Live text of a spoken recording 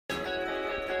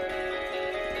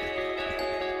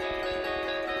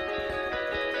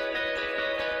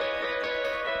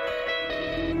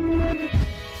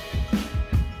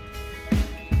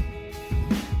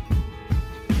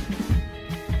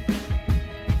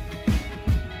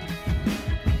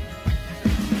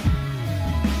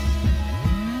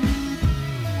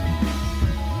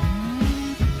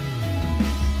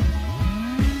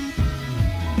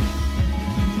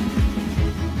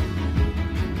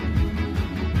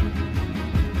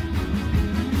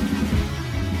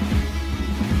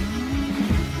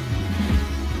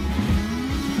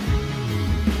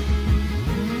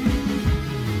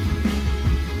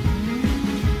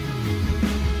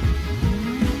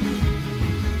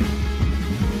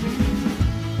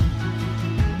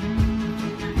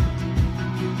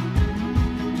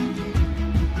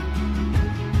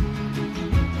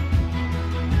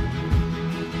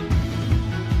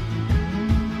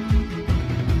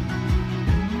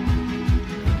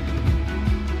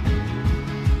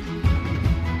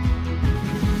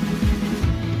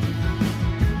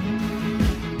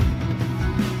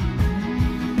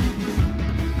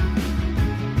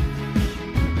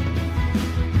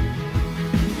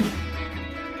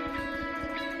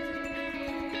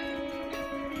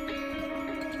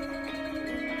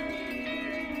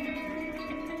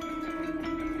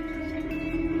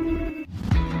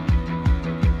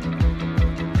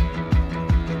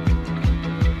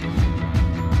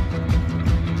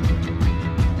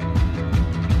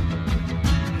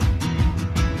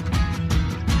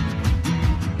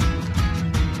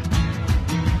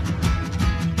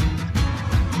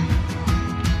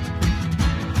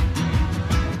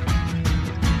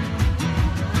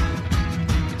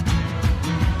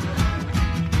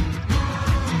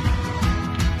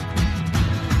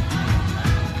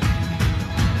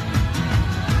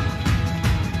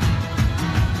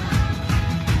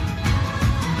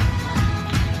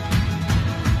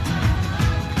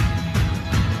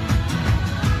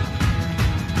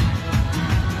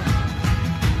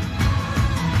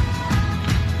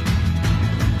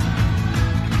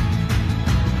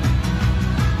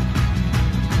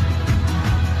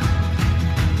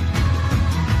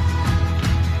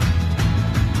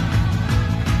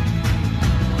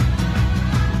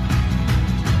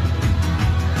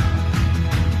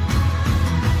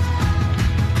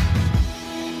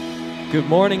Good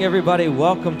morning, everybody.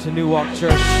 Welcome to New Walk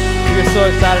Church. We are so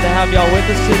excited to have y'all with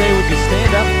us today. Would you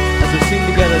stand up as we sing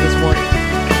together this morning?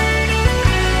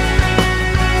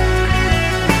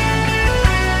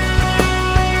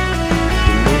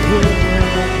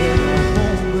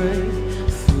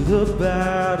 Through the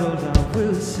battles, I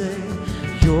will say,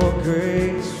 Your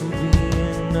grace will be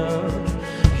enough.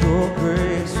 Your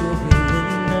grace will be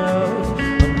enough.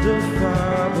 Under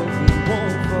fire, but we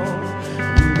won't fall.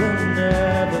 We will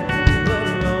never be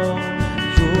alone.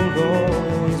 You'll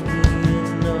always be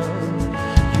enough.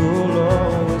 You'll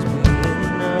always be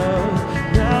enough.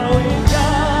 Now in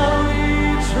God we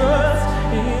trust,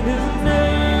 in His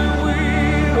name we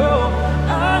hope.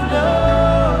 I know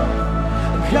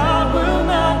God will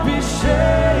not be shaken.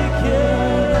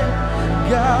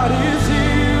 God is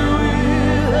here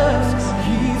with us.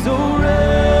 He's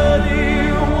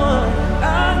already won. I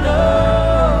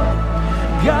know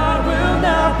God will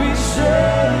not be shaken.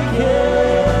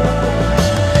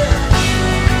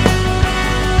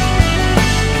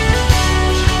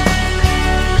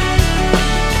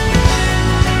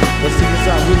 Let's sing this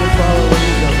out. We will follow where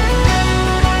you go.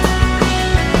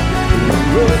 We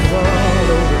will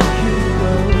follow where you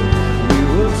go. We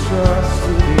will trust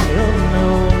to the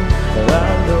unknown. I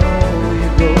know you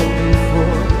go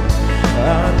before.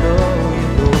 I know you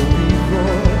go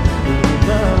before. Lead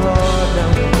my heart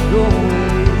down in your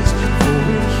ways. For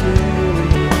we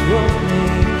carry your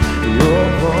name. Your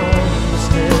promise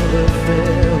never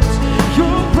fails.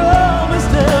 Your promise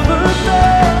never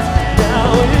fails. Now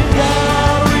in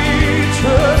God we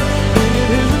trust. In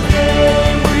His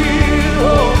name we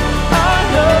hope. I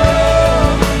know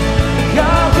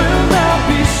God will not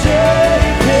be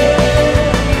shaken.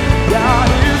 God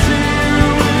is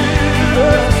here with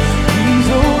us. He's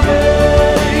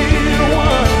already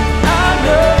won. I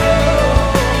know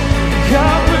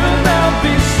God will not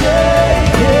be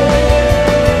shaken.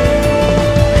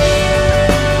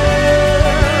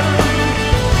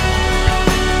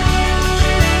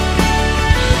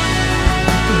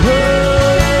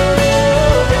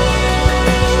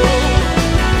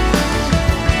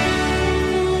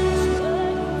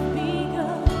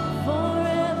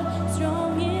 Forever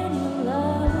strong in your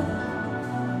love.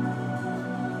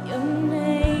 Your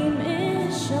name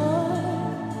is sure,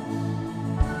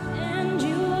 and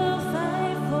you will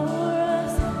fight for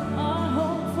us. Our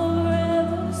hope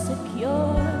forever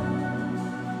secure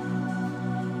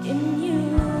in you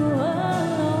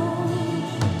alone.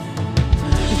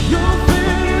 You'll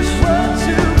finish what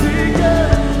you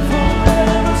began.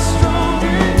 Forever strong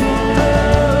in your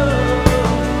love.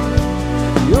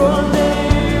 Your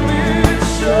name is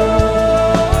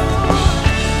sure,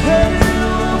 and you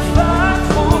will fight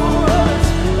for us.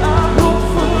 Our hope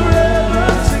forever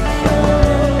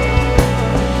secure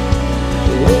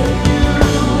in you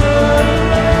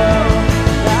alone.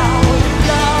 Now in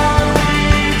God we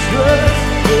trust.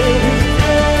 In His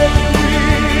name we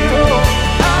hope.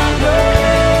 I know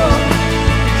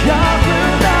God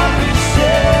will not be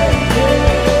shaken.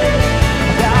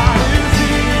 God is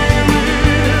here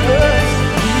with us.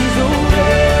 He's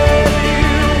already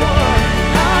won.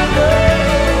 I know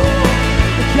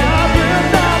God will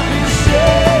not be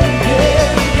shaken.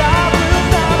 God will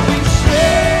not be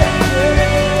shaken.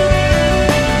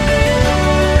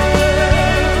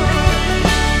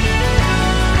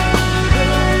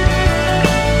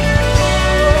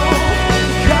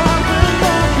 God will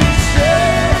not be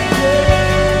shaken.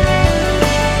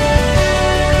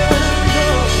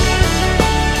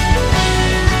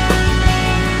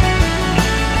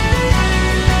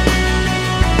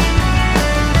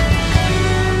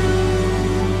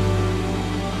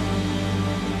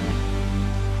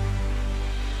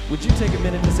 Would you take a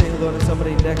minute to say hello to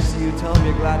somebody next to you? Tell them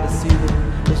you're glad to see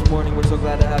them this morning. We're so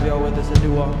glad to have y'all with us at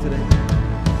New Walk today.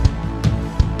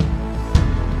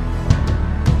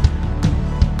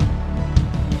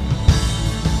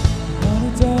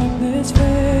 When the darkness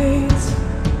fades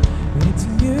into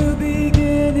new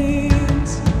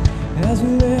beginnings, as we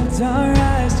lift our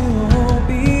eyes to hope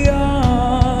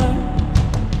beyond,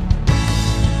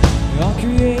 all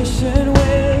creation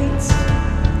waits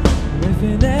with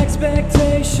an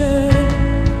expectation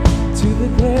to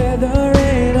declare the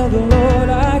reign of the Lord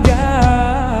our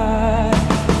God.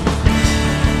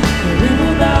 We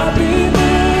will not be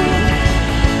moved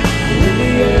when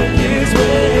the earth gives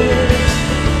way.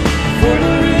 For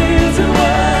the risen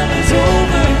one is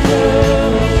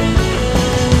overcome.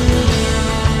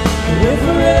 And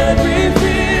for every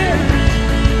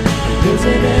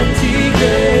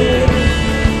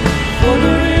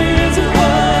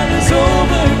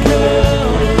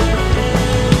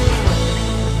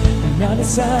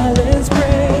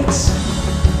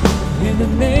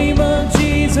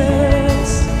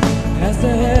Jesus, as the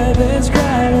heavens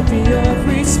cry, let the earth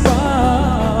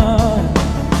respond.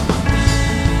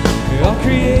 All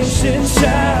creation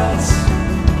shouts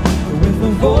with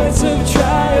the voice of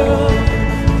triumph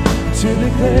to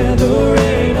declare the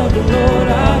reign of the Lord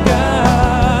our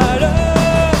God.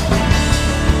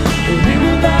 Oh, we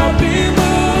will not be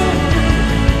moved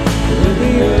when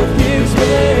the earth gives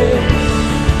way,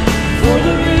 for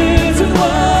the risen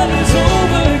one is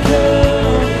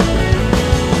overcome.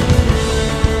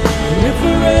 And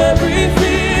for every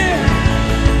fear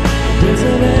there's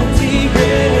an empty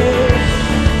grave,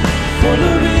 for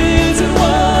the risen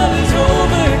one is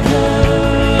overcome.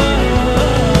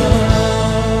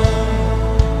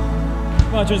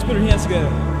 Come on, church, put our hands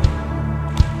together.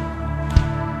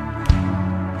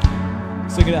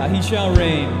 Sing it out. He shall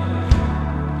reign.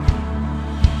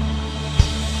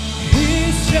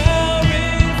 He shall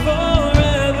reign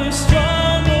forever.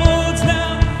 Strongholds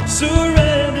now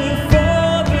surrender,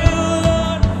 for the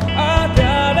Lord our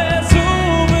God has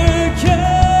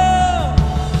overcome.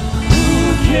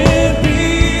 Who can be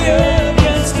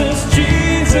against us?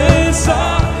 Jesus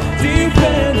our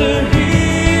defender. He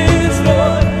is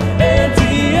Lord and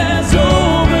He has overcome.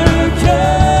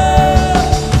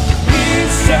 He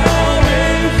shall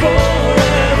reign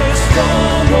forever.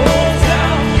 Strongholds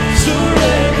now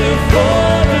surrender,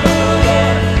 for the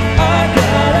Lord our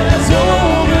God has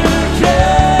overcome.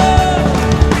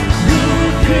 Who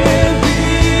can be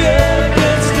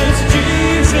against us?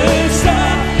 Jesus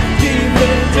our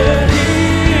defender. He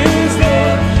is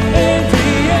Lord and He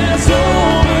has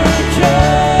overcome.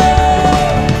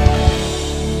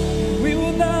 We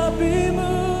will not be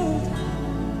moved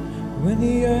when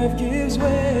the earth gives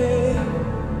way,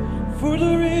 for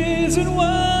the risen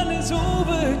one is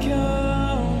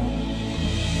overcome.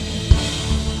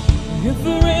 And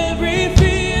for every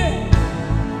fear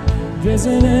there's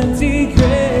an empty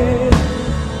grave,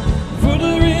 for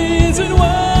the risen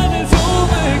one is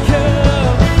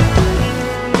overcome.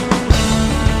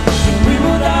 And we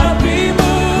will not be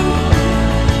moved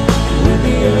when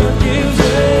the earth gives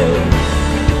way,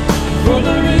 for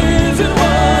the risen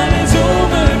one is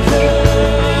overcome.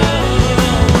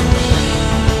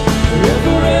 And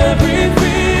for every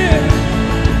fear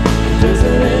there's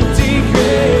an empty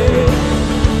grave,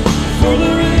 for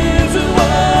the risen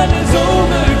one is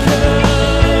overcome.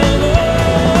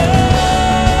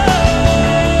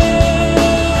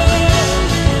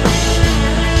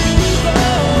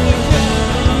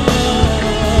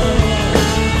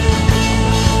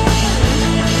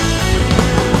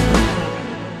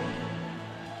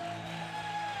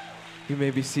 You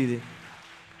may be seated.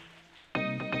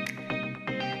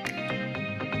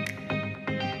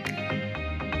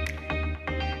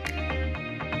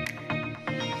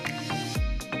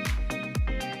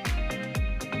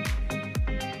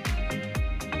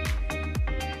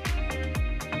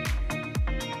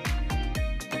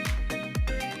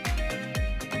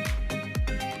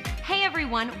 Hey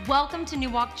everyone, welcome to New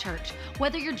Walk Church.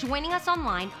 Whether you're joining us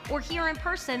online or here in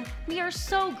person, we are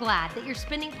so glad that you're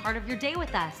spending part of your day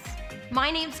with us. My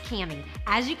name's Cami.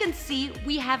 As you can see,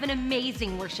 we have an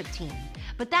amazing worship team.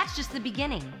 But that's just the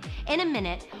beginning. In a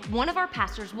minute, one of our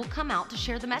pastors will come out to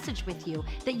share the message with you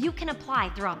that you can apply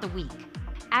throughout the week.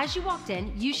 As you walked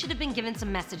in, you should have been given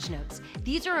some message notes.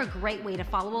 These are a great way to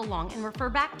follow along and refer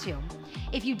back to.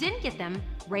 If you didn't get them,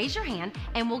 raise your hand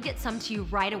and we'll get some to you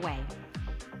right away.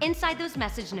 Inside those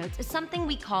message notes is something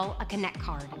we call a Connect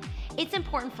card. It's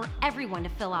important for everyone to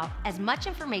fill out as much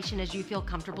information as you feel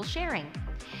comfortable sharing.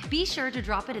 Be sure to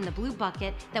drop it in the blue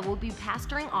bucket that will be passed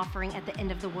during offering at the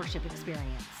end of the worship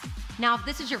experience. Now, if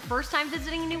this is your first time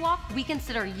visiting New Walk, we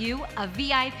consider you a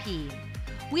VIP.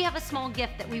 We have a small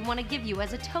gift that we want to give you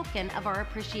as a token of our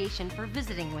appreciation for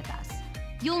visiting with us.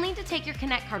 You'll need to take your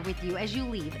Connect card with you as you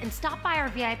leave and stop by our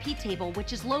VIP table,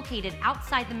 which is located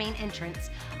outside the main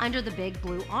entrance under the big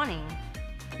blue awning.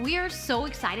 We are so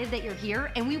excited that you're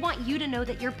here, and we want you to know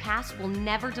that your past will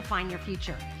never define your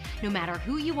future. No matter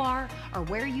who you are or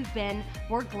where you've been,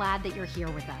 we're glad that you're here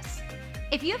with us.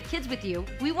 If you have kids with you,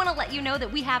 we want to let you know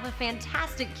that we have a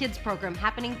fantastic kids program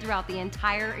happening throughout the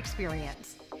entire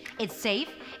experience. It's safe,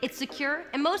 it's secure,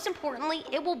 and most importantly,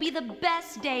 it will be the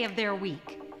best day of their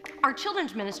week. Our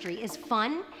children's ministry is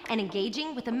fun and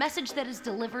engaging with a message that is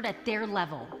delivered at their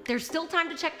level. There's still time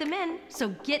to check them in, so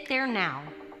get there now.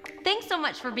 Thanks so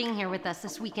much for being here with us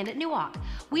this weekend at New Walk.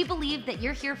 We believe that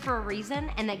you're here for a reason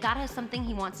and that God has something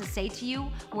He wants to say to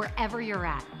you wherever you're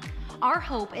at. Our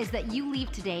hope is that you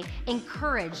leave today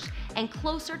encouraged and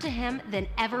closer to Him than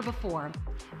ever before.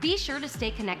 Be sure to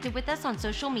stay connected with us on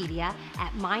social media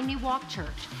at My New Walk Church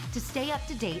to stay up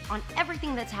to date on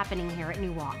everything that's happening here at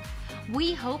New Walk.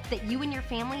 We hope that you and your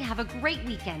family have a great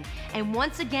weekend. And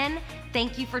once again,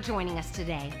 thank you for joining us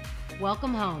today.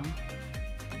 Welcome home.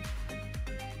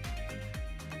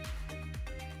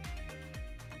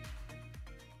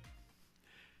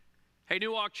 Hey,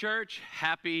 New Walk Church,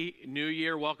 Happy New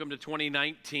Year. Welcome to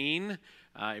 2019.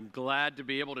 I'm glad to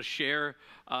be able to share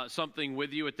something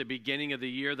with you at the beginning of the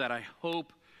year that I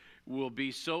hope will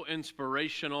be so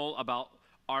inspirational about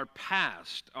our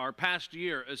past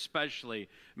year especially,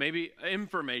 maybe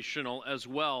informational as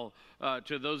well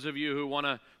to those of you who want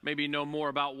to maybe know more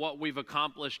about what we've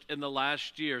accomplished in the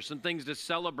last year, some things to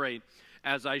celebrate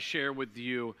as I share with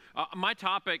you. My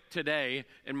topic today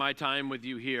in my time with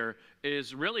you here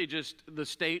is really just the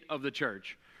state of the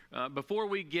church. Before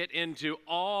we get into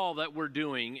all that we're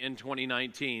doing in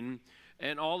 2019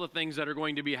 and all the things that are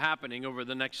going to be happening over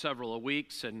the next several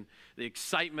weeks and the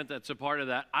excitement that's a part of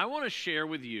that, I want to share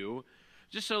with you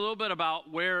just a little bit about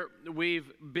where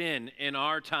we've been in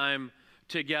our time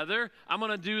together. I'm going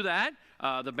to do that.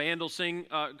 The band will sing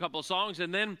a couple of songs,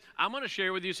 and then I'm going to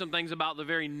share with you some things about the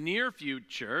very near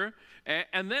future.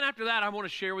 And then after that, I want to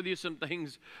share with you some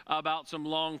things about some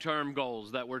long-term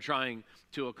goals that we're trying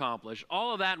to accomplish.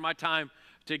 All of that in my time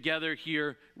together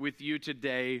here with you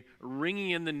today,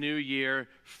 ringing in the new year,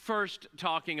 first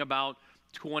talking about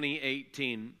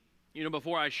 2018. You know,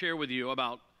 before I share with you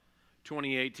about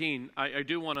 2018, I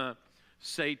do want to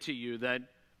say to you that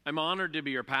I'm honored to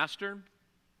be your pastor.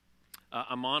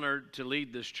 I'm honored to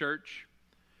lead this church.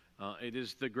 It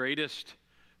is the greatest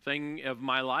thing of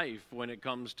my life when it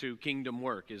comes to kingdom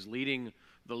work, is leading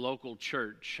the local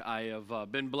church. I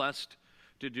have been blessed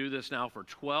to do this now for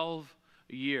 12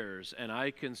 years, and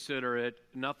I consider it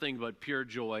nothing but pure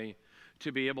joy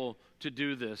to be able to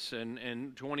do this. And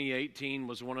 2018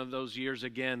 was one of those years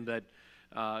again that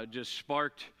just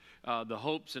sparked the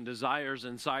hopes and desires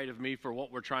inside of me for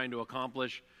what we're trying to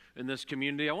accomplish in this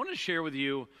community. I want to share with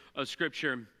you a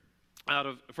scripture out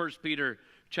of 1 Peter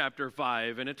chapter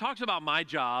 5, and it talks about my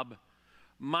job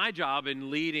in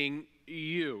leading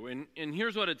you. And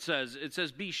here's what it says. It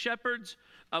says, "Be shepherds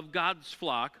of God's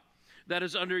flock that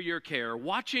is under your care,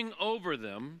 watching over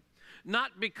them,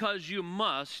 not because you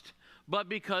must, but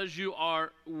because you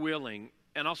are willing."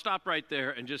 And I'll stop right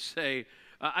there and just say,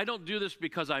 I don't do this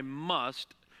because I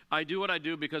must. I do what I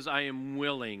do because I am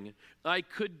willing. I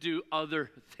could do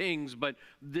other things, but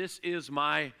this is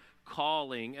my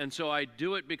calling. And so I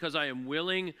do it because I am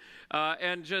willing,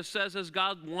 and just says as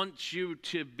God wants you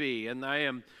to be. And I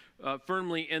am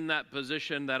firmly in that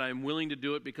position that I'm willing to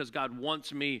do it because God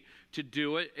wants me to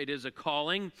do it. It is a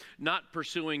calling, not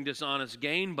pursuing dishonest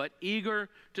gain, but eager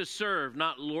to serve,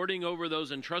 not lording over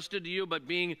those entrusted to you, but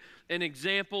being an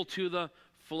example to the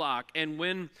flock. And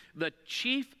when the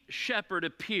chief shepherd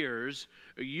appears,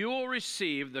 you will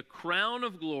receive the crown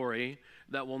of glory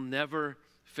that will never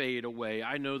fade away.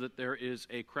 I know that there is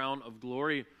a crown of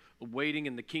glory waiting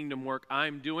in the kingdom work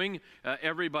I'm doing.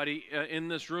 Everybody in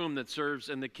this room that serves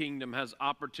in the kingdom has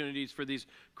opportunities for these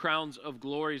crowns of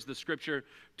glories. The scripture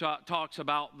talks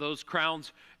about those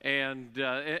crowns, and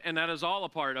that is all a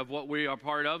part of what we are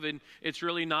part of. And it's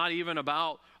really not even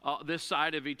about this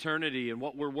side of eternity and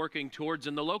what we're working towards.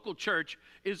 And the local church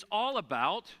is all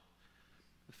about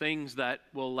things that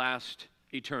will last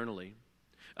eternally.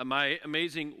 My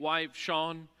amazing wife,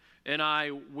 Sean, and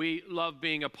I, we love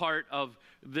being a part of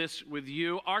this with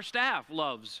you. Our staff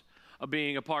loves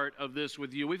being a part of this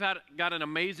with you. We've got an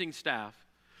amazing staff.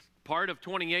 Part of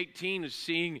 2018 is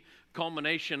seeing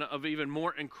culmination of even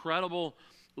more incredible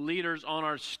leaders on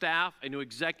our staff, a new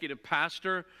executive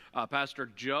pastor, Pastor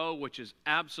Joe, which is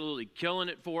absolutely killing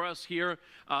it for us here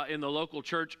in the local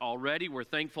church already. We're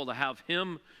thankful to have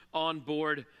him on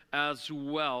board as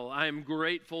well. I am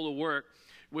grateful to work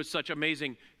with such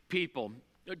amazing people.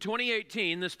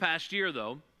 2018, this past year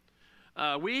though,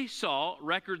 we saw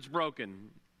records broken,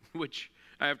 which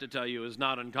I have to tell you is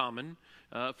not uncommon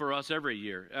for us every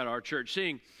year at our church,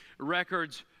 seeing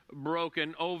records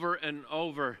broken over and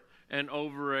over and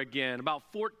over again. About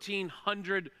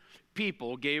 1,400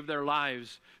 people gave their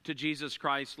lives to Jesus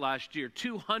Christ last year.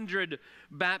 200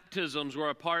 baptisms were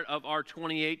a part of our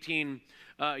 2018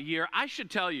 year. I should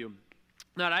tell you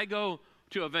that I go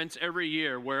to events every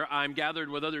year where I'm gathered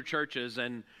with other churches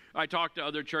and I talk to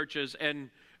other churches, and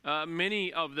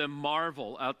many of them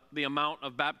marvel at the amount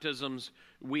of baptisms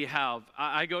we have.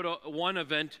 I go to one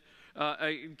event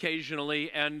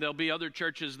occasionally, and there'll be other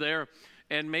churches there,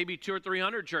 and maybe 200 or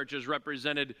 300 churches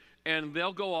represented, and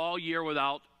they'll go all year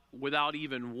without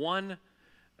even one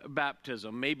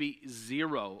baptism, maybe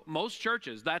zero. Most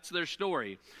churches, that's their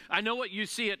story. I know what you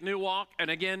see at New Walk, and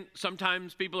again,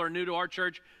 sometimes people are new to our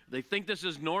church. They think this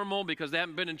is normal because they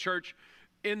haven't been in church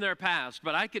in their past,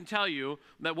 but I can tell you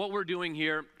that what we're doing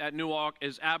here at New Walk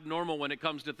is abnormal when it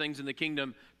comes to things in the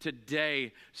kingdom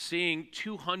today. Seeing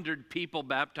 200 people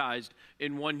baptized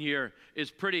in 1 year is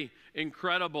pretty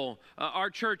incredible. Our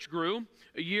church grew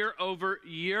year over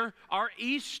year. Our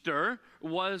Easter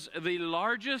was the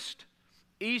largest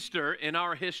Easter in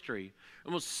our history.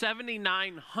 Almost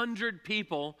 7,900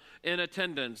 people in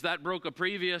attendance. That broke a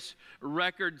previous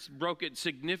record, broke it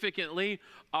significantly.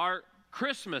 Our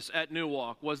Christmas at New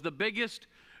Walk was the biggest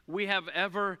we have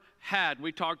ever had.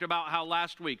 We talked about how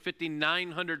last week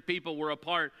 5,900 people were a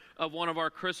part of one of our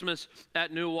Christmas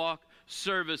at New Walk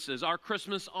services. Our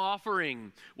Christmas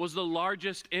offering was the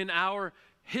largest in our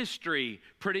history.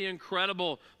 Pretty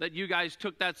incredible that you guys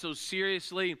took that so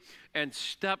seriously and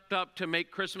stepped up to make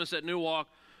Christmas at New Walk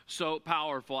so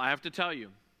powerful. I have to tell you,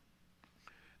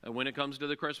 when it comes to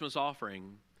the Christmas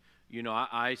offering, you know,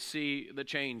 I see the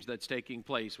change that's taking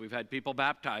place. We've had people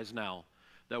baptized now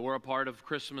that were a part of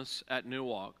Christmas at New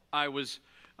Walk. I was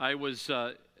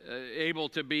able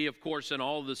to be, of course, in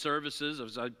all of the services.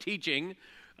 As I was teaching,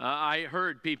 I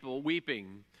heard people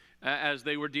weeping as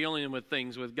they were dealing with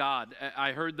things with God.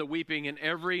 I heard the weeping in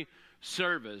every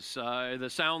service, the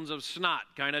sounds of snot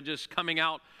kind of just coming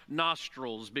out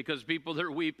nostrils because people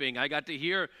are weeping. I got to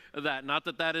hear that. Not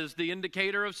that that is the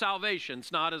indicator of salvation.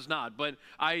 Snot is not. But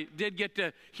I did get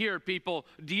to hear people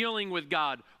dealing with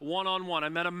God one-on-one. I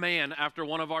met a man after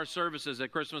one of our services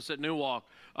at Christmas at New Walk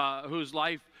whose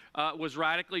life was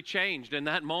radically changed in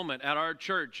that moment at our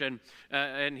church.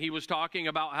 And he was talking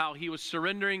about how he was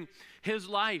surrendering his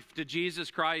life to Jesus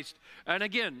Christ. And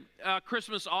again,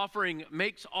 Christmas offering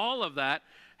makes all of that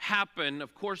happen.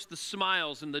 Of course, the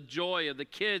smiles and the joy of the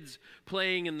kids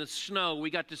playing in the snow.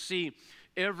 We got to see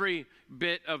every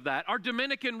bit of that. Our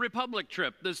Dominican Republic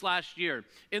trip this last year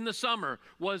in the summer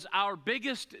was our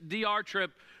biggest DR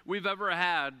trip we've ever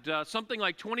had. Something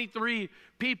like 23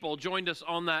 people joined us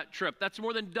on that trip. That's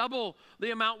more than double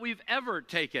the amount we've ever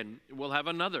taken. We'll have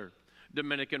another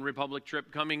Dominican Republic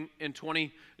trip coming in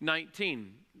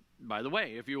 2019. By the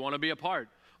way, if you want to be a part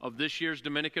of this year's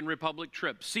Dominican Republic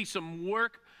trip, see some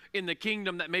work in the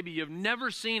kingdom that maybe you've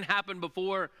never seen happen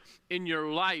before in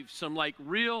your life, some like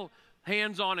real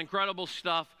hands-on incredible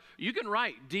stuff, you can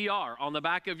write DR on the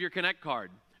back of your Connect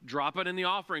card. Drop it in the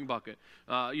offering bucket.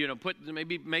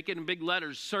 Maybe make it in big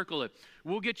letters, circle it.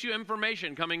 We'll get you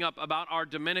information coming up about our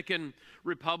Dominican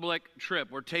Republic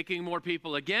trip. We're taking more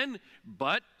people again,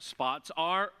 but spots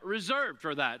are reserved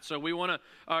for that. So we want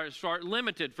to start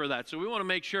limited for that. So we want to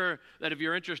make sure that if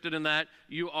you're interested in that,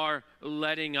 you are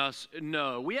letting us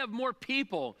know. We have more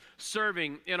people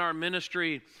serving in our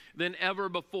ministry than ever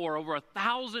before. Over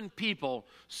 1,000 people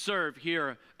serve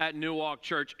here at New Walk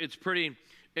Church. It's pretty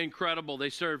incredible. They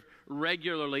serve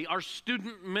regularly. Our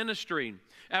student ministry,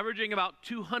 averaging about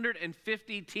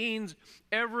 250 teens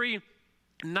every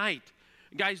night.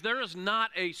 Guys, there is not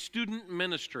a student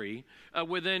ministry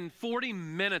within 40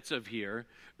 minutes of here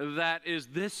that is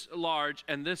this large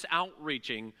and this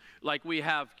outreaching like we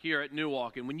have here at New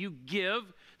Walk. And when you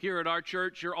give here at our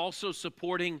church, you're also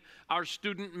supporting our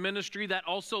student ministry that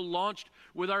also launched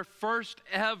with our first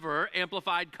ever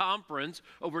Amplified Conference.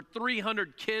 Over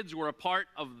 300 kids were a part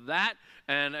of that.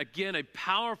 And again, a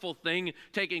powerful thing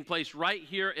taking place right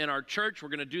here in our church. We're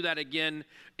going to do that again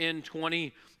in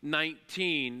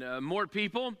 2019. More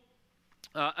people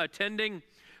attending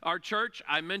our church.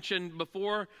 I mentioned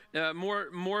before,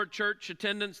 more church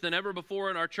attendance than ever before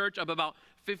in our church, up about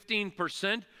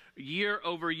 15% year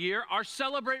over year. Our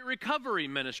Celebrate Recovery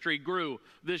ministry grew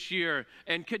this year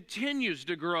and continues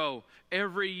to grow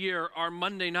every year. Our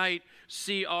Monday night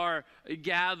CR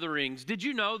gatherings. Did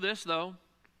you know this, though?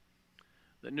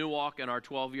 That New Walk in our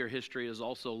 12-year history has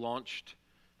also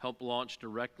helped launch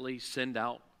directly, send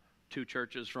out 2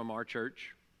 churches from our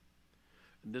church.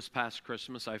 This past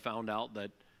Christmas, I found out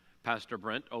that Pastor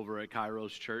Brent over at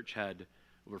Kairos Church had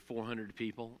over 400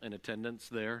 people in attendance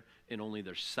there in only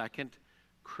their second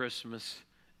Christmas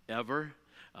ever,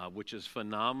 which is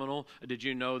phenomenal. Did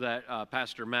you know that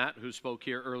Pastor Matt, who spoke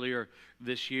here earlier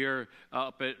this year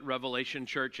up at Revelation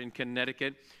Church in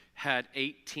Connecticut, had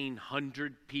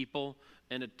 1,800 people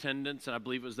in attendance, and I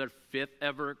believe it was their 5th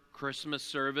ever Christmas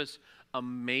service.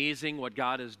 amazing what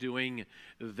God is doing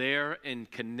there in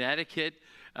Connecticut.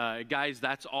 Guys,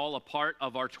 that's all a part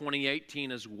of our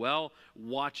 2018 as well,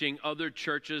 watching other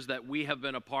churches that we have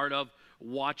been a part of,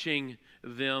 watching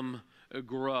them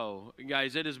grow.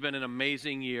 Guys, it has been an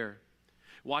amazing year.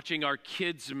 Watching our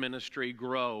kids ministry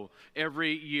grow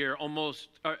every year, almost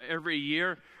every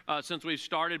year since we've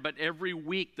started, but every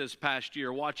week this past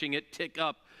year, watching it tick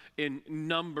up in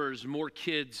numbers, more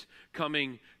kids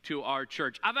coming to our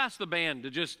church. I've asked the band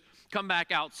to just come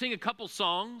back out, sing a couple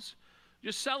songs,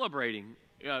 just celebrating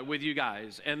with you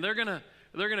guys, and they're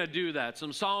gonna do that.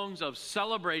 Some songs of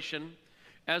celebration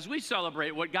as we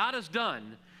celebrate what God has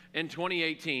done in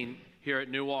 2018 here at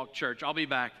New Walk Church. I'll be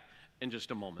back in just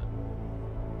a moment.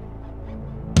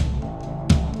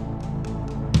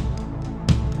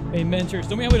 Amen, church.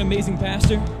 Don't we have an amazing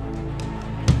pastor?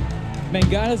 Man,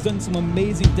 God has done some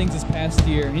amazing things this past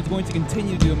year, and He's going to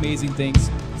continue to do amazing things.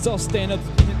 Let's all stand up,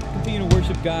 continue to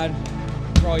worship God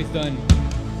for all He's done.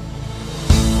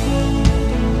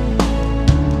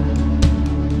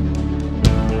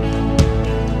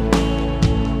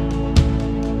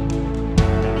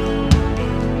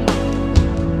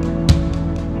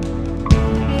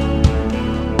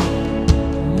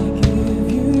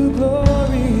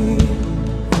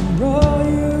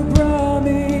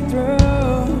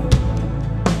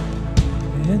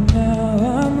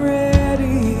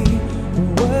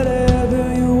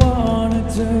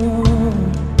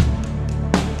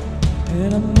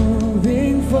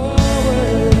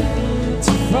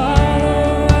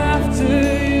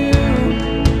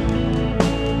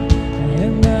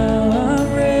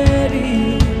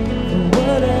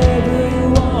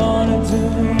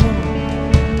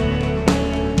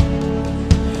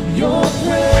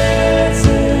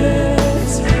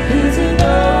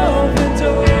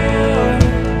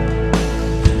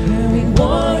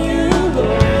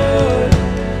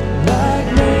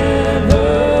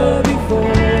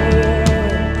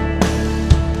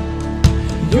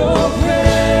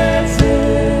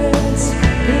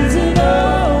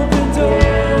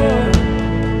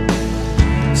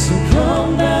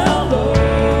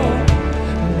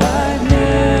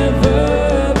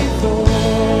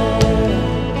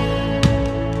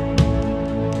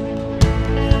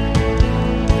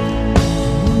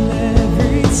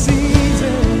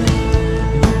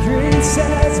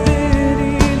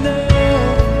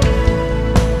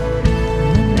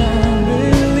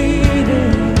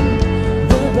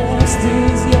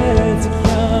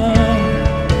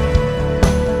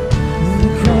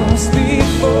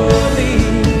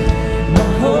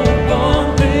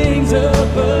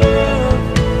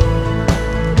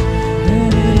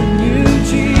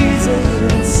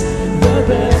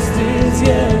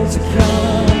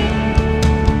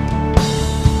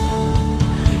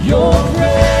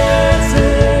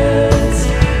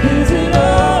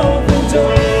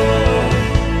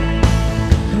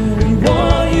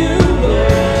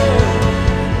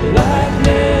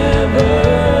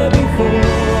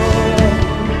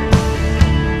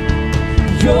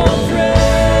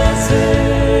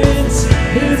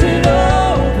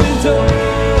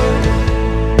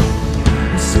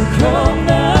 Come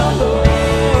now, Lord,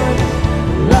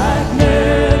 like never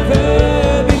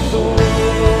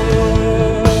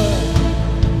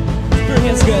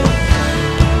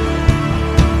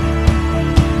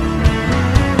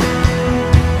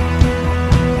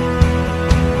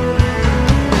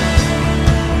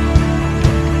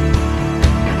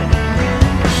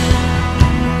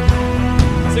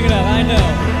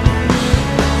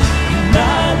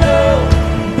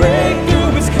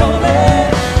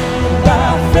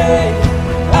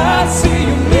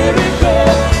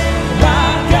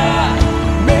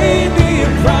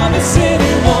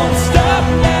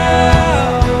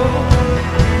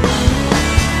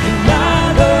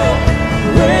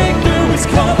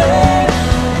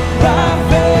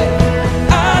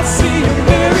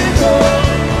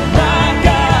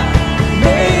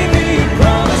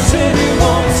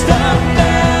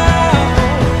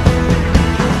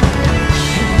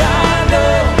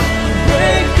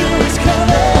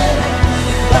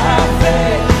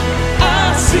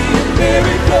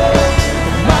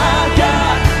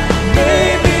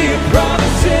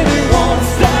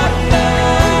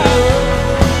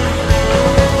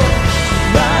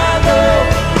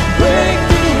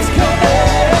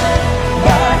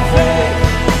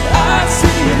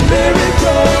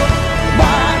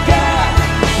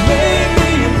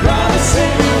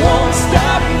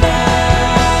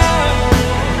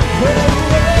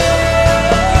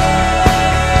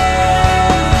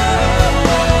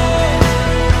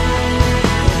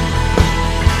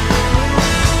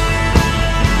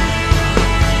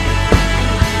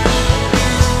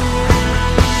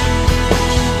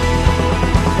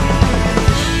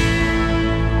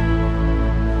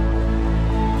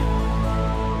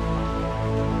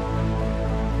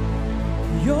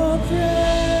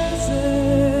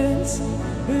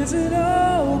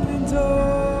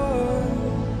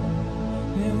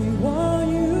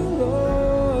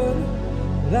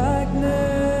like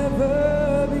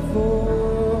never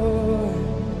before.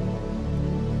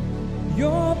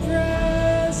 Your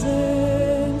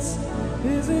presence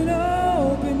is an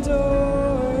open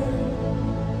door.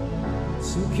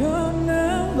 So come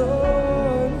now,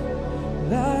 Lord,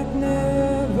 like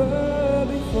never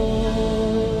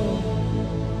before.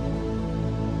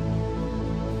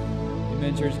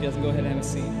 Amen, church. You guys can go ahead and have a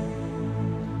seat.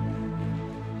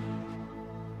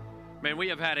 Man, we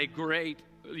have had a great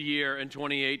year in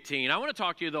 2018. I want to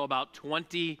talk to you, though, about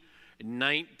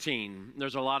 2019.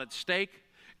 There's a lot at stake,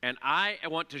 and I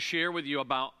want to share with you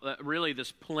about really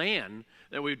this plan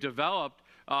that we've developed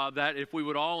that if we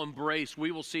would all embrace,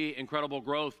 we will see incredible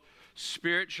growth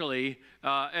spiritually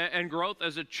and growth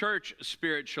as a church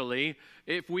spiritually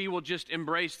if we will just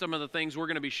embrace some of the things we're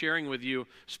going to be sharing with you,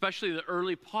 especially the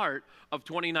early part of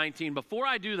 2019. Before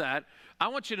I do that, I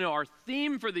want you to know our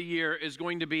theme for the year is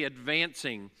going to be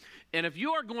advancing. And if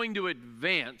you are going to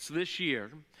advance this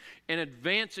year and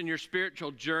advance in your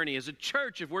spiritual journey as a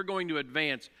church, if we're going to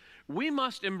advance, we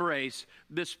must embrace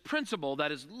this principle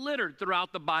that is littered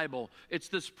throughout the Bible. It's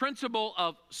this principle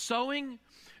of sowing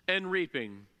and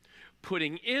reaping,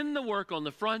 putting in the work on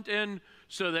the front end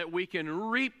so that we can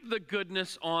reap the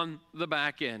goodness on the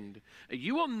back end.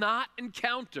 You will not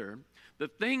encounter the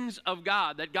things of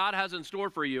God that God has in store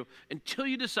for you until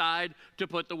you decide to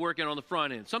put the work in on the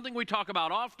front end. Something we talk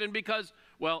about often because,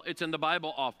 well, it's in the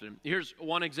Bible often. Here's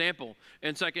one example.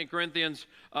 In 2 Corinthians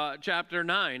chapter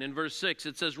 9 and verse 6,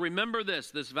 it says, remember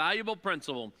this valuable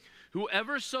principle.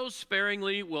 Whoever sows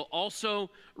sparingly will also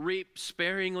reap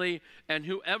sparingly, and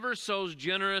whoever sows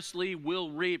generously will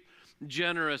reap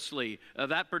generously.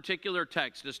 That particular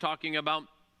text is talking about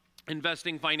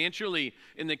investing financially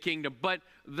in the kingdom, but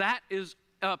that is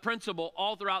a principle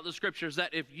all throughout the scriptures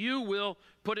that if you will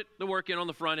put the work in on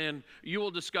the front end, you will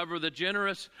discover the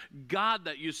generous God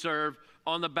that you serve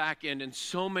on the back end in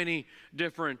so many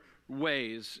different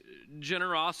ways.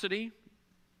 Generosity,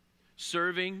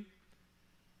 serving,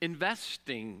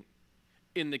 investing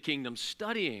in the kingdom,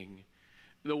 studying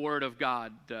the Word of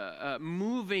God,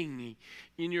 moving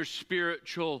in your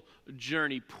spiritual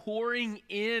journey, pouring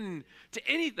in to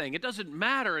anything. It doesn't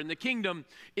matter in the kingdom.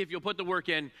 If you'll put the work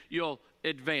in, you'll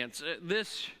advance.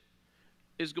 This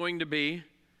is going to be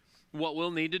what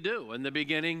we'll need to do in the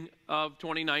beginning of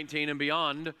 2019 and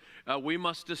beyond. We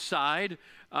must decide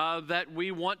that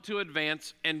we want to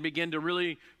advance and begin to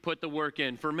really put the work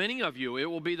in. For many of you, it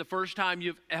will be the first time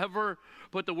you've ever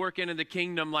put the work in the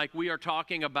kingdom like we are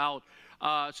talking about,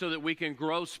 so that we can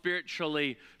grow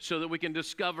spiritually, so that we can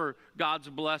discover God's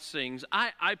blessings.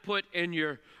 I put in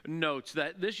your notes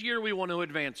that this year we want to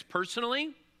advance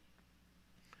personally.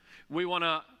 We want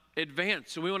to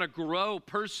advance. We want to grow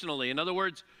personally. In other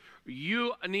words,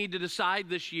 you need to decide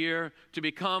this year to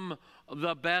become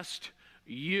the best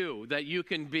you that you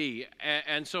can be.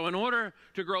 And so in order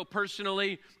to grow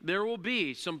personally, there will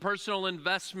be some personal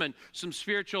investment, some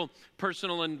spiritual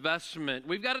personal investment.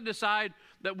 We've got to decide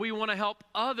that we want to help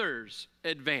others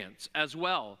advance as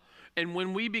well. And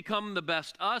when we become the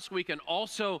best us, we can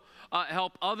also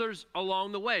help others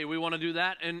along the way. We want to do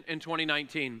that in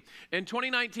 2019. In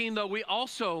 2019, though, we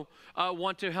also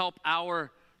want to help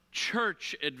our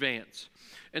church advance.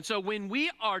 And so when we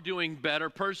are doing better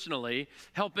personally,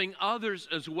 helping others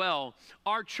as well,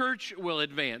 our church will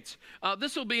advance.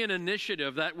 This will be an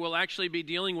initiative that we'll actually be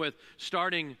dealing with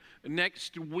starting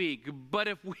next week. But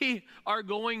if we are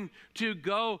going to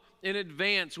go in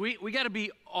advance, we got to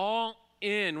be all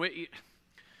in.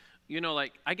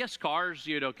 Like, I guess cars,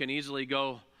 can easily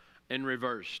go in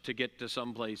reverse to get to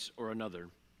someplace or another.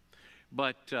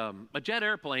 But a jet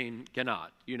airplane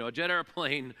cannot. A jet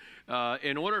airplane,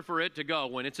 in order for it to go,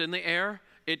 when it's in the air,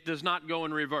 it does not go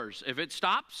in reverse. If it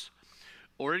stops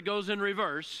or it goes in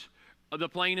reverse, the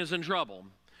plane is in trouble.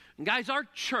 And guys, our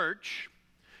church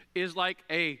is like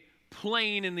a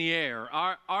plane in the air.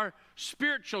 Our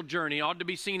spiritual journey ought to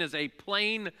be seen as a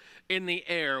plane in the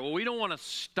air. Well, we don't want to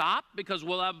stop because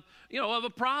we'll have a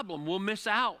problem. We'll miss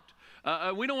out.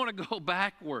 We don't want to go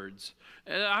backwards.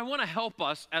 I want to help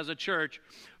us as a church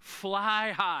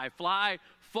fly high, fly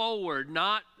forward,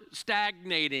 not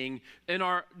stagnating in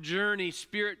our journey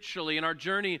spiritually, in our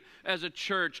journey as a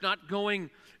church, not going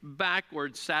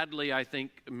backwards. Sadly, I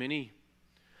think many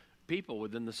people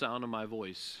within the sound of my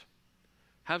voice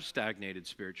have stagnated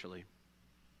spiritually.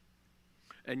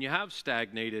 And you have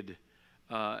stagnated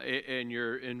in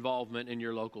your involvement in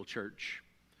your local church.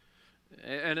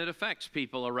 And it affects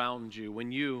people around you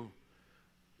when you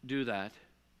do that.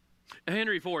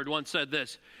 Henry Ford once said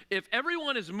this: if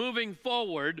everyone is moving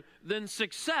forward, then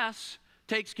success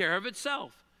takes care of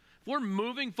itself. if we're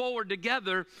moving forward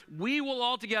together, we will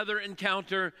all together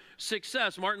encounter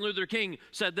success. Martin Luther King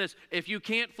said this: if you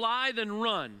can't fly, then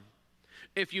run.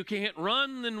 If you can't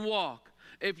run, then walk.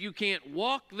 If you can't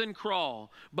walk, then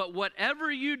crawl. But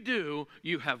whatever you do,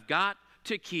 you have got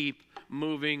to keep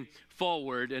moving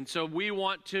forward. And so we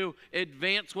want to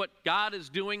advance what God is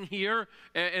doing here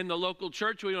in the local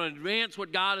church. We want to advance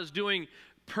what God is doing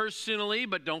personally,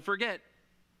 but don't forget,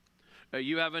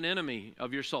 you have an enemy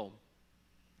of your soul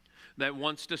that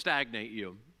wants to stagnate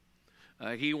you.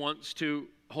 He wants to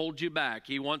hold you back.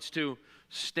 He wants to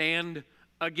stand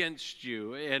against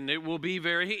you. And it will be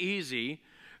very easy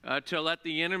to let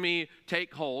the enemy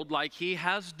take hold like he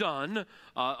has done.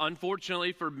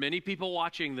 Unfortunately, for many people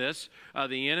watching this,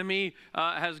 the enemy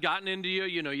has gotten into you.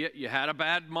 You know, you had a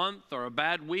bad month or a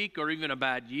bad week or even a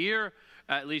bad year.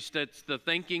 At least it's the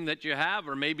thinking that you have,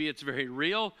 or maybe it's very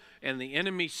real. And the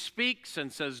enemy speaks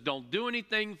and says, don't do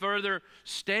anything further.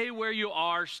 Stay where you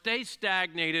are. Stay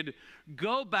stagnated.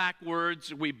 Go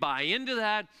backwards. We buy into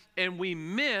that, and we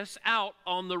miss out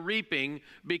on the reaping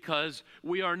because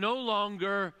we are no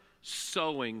longer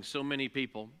sowing. So many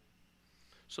people,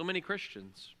 so many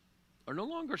Christians are no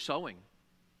longer sowing.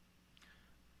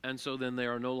 And so then they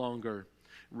are no longer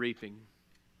reaping.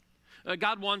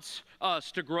 God wants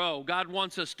us to grow. God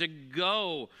wants us to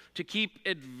go, to keep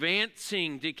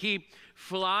advancing, to keep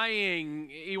flying.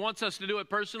 He wants us to do it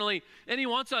personally, and He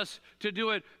wants us to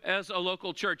do it as a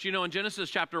local church. You know, in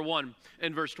Genesis chapter 1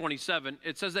 and verse 27,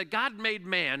 it says that God made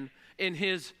man in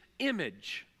His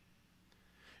image.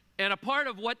 And a part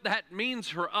of what that means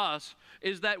for us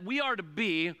is that we are to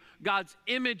be God's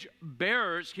image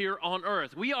bearers here on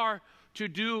earth. We are to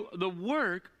do the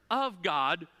work of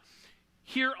God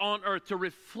here on earth, to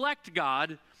reflect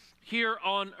God here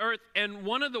on earth. And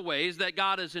one of the ways that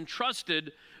God has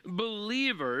entrusted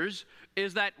believers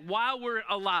is that while we're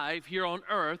alive here on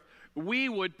earth, we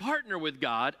would partner with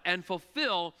God and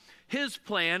fulfill His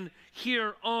plan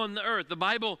here on the earth. The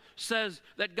Bible says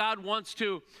that God wants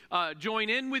to join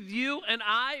in with you and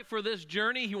I for this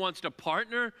journey. He wants to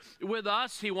partner with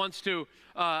us. He wants to,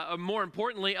 more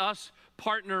importantly, us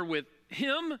partner with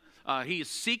Him. He's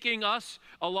seeking us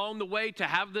along the way to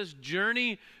have this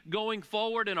journey going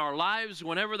forward in our lives.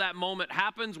 Whenever that moment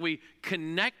happens, we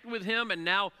connect with Him, and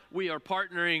now we are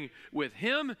partnering with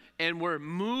Him, and we're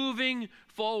moving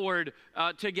forward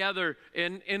together.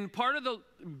 And part of the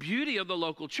beauty of the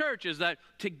local church is that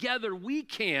together we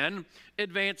can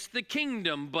advance the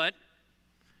kingdom. But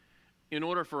in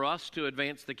order for us to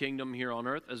advance the kingdom here on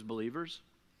earth as believers,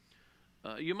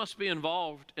 you must be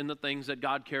involved in the things that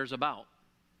God cares about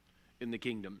in the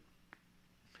kingdom.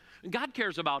 God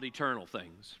cares about eternal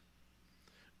things.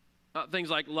 Things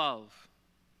like love,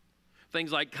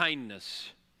 things like kindness,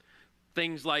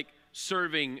 things like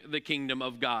serving the kingdom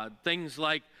of God, things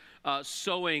like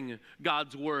sowing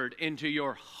God's word into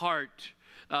your heart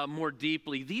more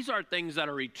deeply. These are things that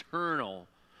are eternal.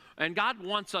 And God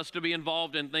wants us to be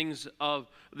involved in things of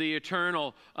the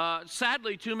eternal.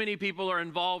 Sadly, too many people are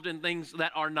involved in things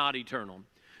that are not eternal.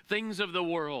 Things of the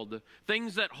world,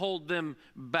 things that hold them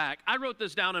back. I wrote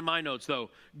this down in my notes, though.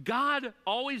 God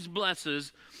always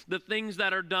blesses the things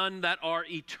that are done that are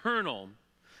eternal.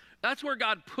 That's where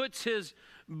God puts His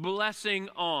blessing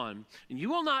on. And you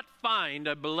will not find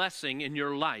a blessing in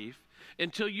your life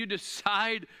until you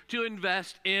decide to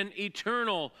invest in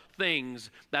eternal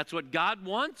things. That's what God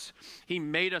wants. He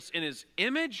made us in His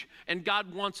image, and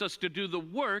God wants us to do the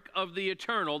work of the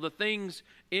eternal, the things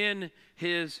in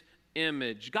His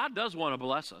image. God does want to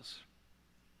bless us,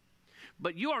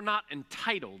 but you are not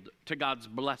entitled to God's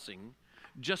blessing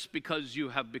just because you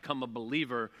have become a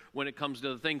believer when it comes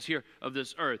to the things here of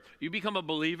this earth. You become a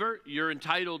believer, you're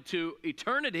entitled to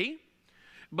eternity.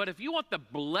 But if you want the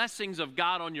blessings of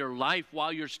God on your life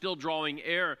while you're still drawing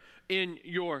air in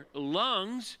your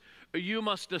lungs, you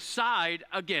must decide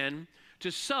again to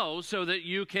sow so that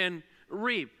you can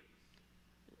reap.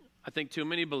 I think too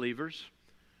many believers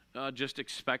just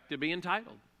expect to be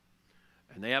entitled.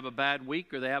 And they have a bad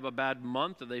week or they have a bad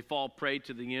month, or they fall prey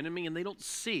to the enemy, and they don't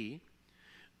see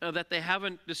that they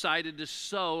haven't decided to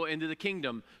sow into the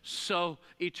kingdom, sow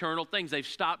eternal things. They've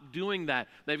stopped doing that.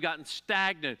 They've gotten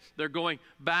stagnant. They're going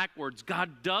backwards.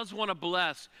 God does want to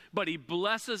bless, but He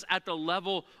blesses at the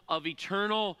level of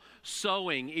eternal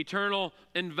sowing, eternal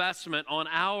investment on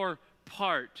our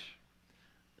part.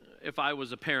 If I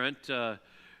was a parent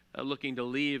looking to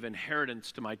leave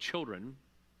inheritance to my children,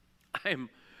 I'm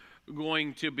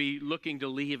going to be looking to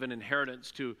leave an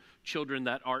inheritance to children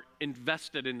that are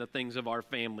invested in the things of our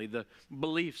family, the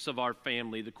beliefs of our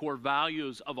family, the core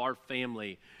values of our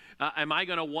family. Am I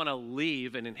going to want to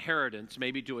leave an inheritance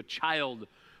maybe to a child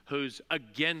who's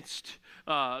against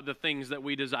the things that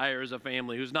we desire as a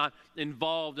family, who's not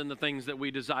involved in the things that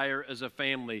we desire as a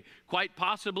family. Quite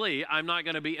possibly, I'm not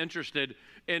going to be interested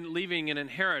in leaving an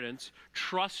inheritance,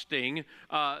 trusting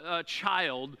a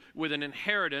child with an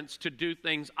inheritance to do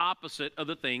things opposite of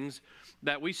the things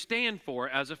that we stand for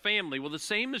as a family. Well, the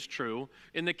same is true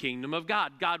in the kingdom of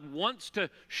God. God wants to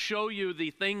show you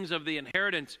the things of the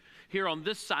inheritance here on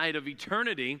this side of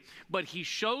eternity, but he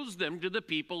shows them to the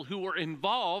people who are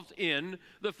involved in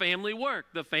the family work,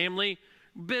 the family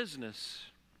business.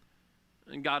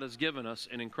 And God has given us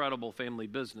an incredible family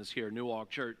business here at New Walk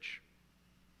Church.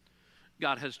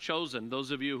 God has chosen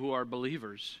those of you who are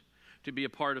believers to be a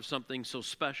part of something so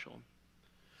special.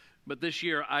 But this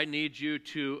year, I need you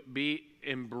to be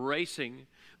embracing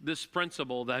this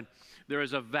principle that there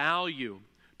is a value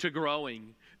to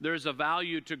growing. There's a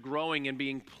value to growing and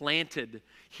being planted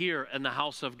here in the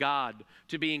house of God,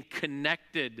 to being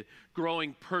connected,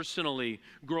 growing personally,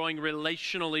 growing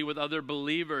relationally with other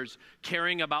believers,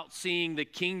 caring about seeing the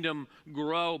kingdom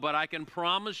grow. But I can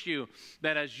promise you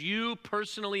that as you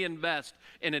personally invest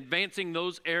in advancing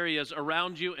those areas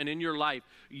around you and in your life,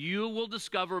 you will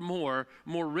discover more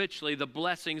richly the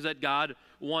blessings that God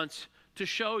wants to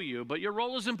show you. But your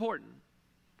role is important.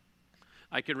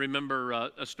 I can remember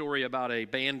a story about a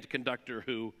band conductor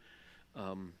who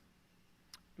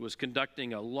was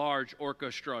conducting a large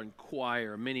orchestra and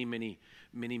choir. Many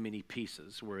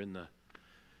pieces were in the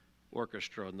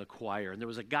orchestra and the choir. And there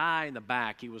was a guy in the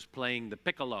back, he was playing the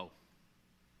piccolo.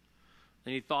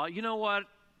 And he thought, you know what,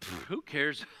 who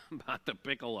cares about the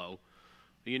piccolo?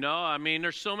 You know, I mean,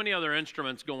 there's so many other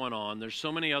instruments going on. There's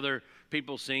so many other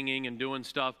people singing and doing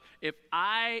stuff. If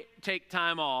I take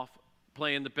time off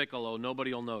playing the piccolo,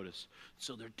 nobody will notice.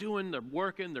 So they're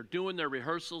working, they're doing their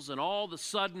rehearsals, and all of a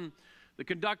sudden, the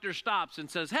conductor stops and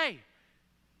says, hey,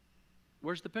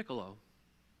 where's the piccolo?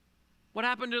 What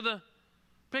happened to the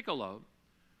piccolo?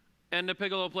 And the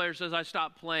piccolo player says, I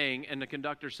stopped playing. And the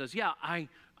conductor says, yeah,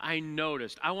 I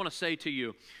noticed. I want to say to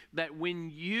you that when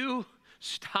you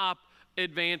stop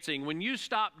advancing, when you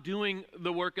stop doing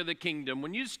the work of the kingdom,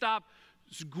 when you stop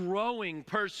growing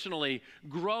personally,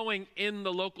 growing in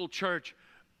the local church,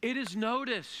 it is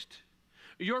noticed.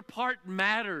 Your part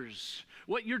matters.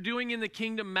 What you're doing in the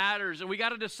kingdom matters. And we got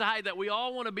to decide that we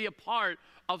all want to be a part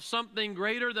of something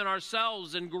greater than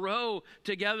ourselves and grow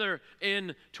together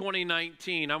in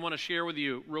 2019. I want to share with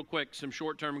you real quick some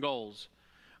short-term goals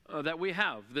that we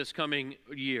have this coming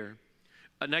year.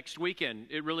 Next weekend,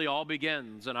 it really all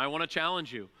begins, and I want to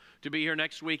challenge you to be here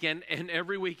next weekend and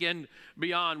every weekend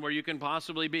beyond where you can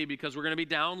possibly be, because we're going to be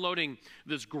downloading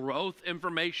this growth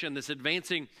information, this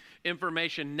advancing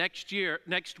information next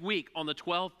week on the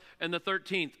 12th and the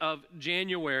 13th of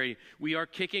January. We are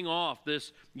kicking off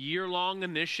this year-long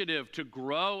initiative to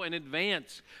grow and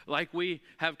advance like we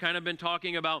have kind of been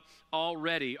talking about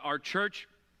already. Our church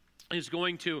is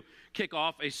going to kick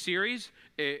off a series.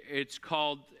 It's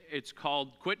called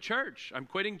Quit Church. I'm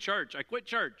quitting church. I quit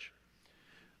church.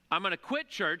 I'm going to quit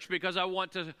church because I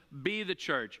want to be the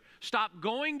church. Stop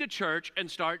going to church and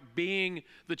start being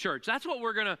the church. That's what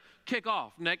we're going to kick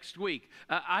off next week.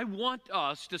 I want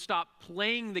us to stop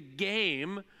playing the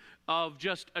game of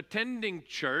just attending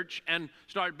church and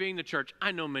start being the church.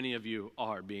 I know many of you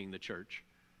are being the church.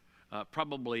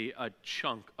 Probably a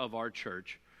chunk of our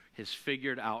church has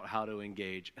figured out how to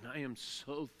engage, and I am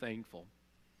so thankful.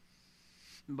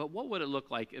 But what would it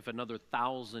look like if another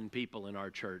 1,000 people in our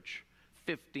church,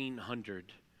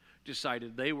 1,500,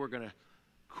 decided they were going to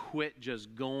quit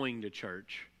just going to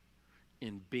church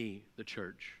and be the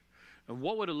church? And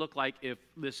what would it look like if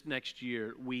this next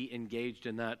year we engaged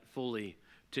in that fully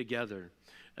together?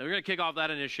 And we're going to kick off that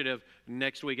initiative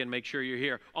next week, and make sure you're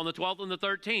here. On the 12th and the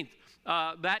 13th,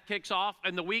 that kicks off,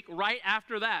 and the week right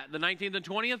after that, the 19th and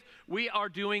 20th, we are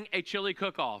doing a chili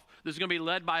cook-off. This is going to be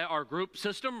led by our group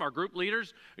system, our group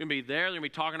leaders. They're going to be there. They're going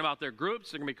to be talking about their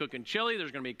groups. They're going to be cooking chili.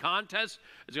 There's going to be contests.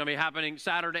 It's going to be happening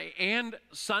Saturday and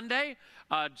Sunday.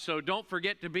 So don't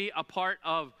forget to be a part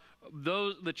of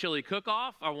the chili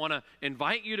cook-off. I want to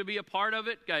invite you to be a part of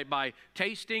it by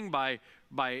tasting, by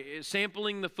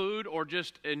sampling the food, or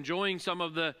just enjoying some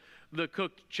of the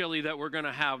cooked chili that we're going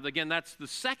to have. Again, that's the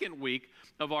second week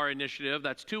of our initiative.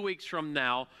 That's 2 weeks from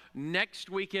now. Next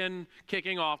weekend,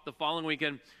 kicking off the following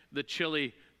weekend, the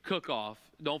chili cook-off.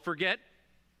 Don't forget,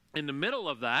 in the middle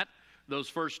of that, those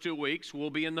first 2 weeks,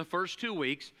 will be in the first 2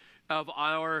 weeks of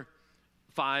our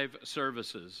 5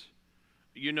 services.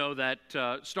 You know that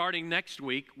starting next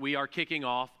week, we are kicking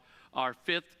off our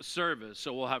 5th service.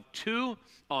 So we'll have 2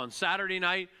 on Saturday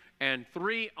night and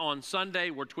 3 on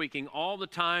Sunday. We're tweaking all the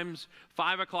times,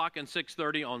 5 o'clock and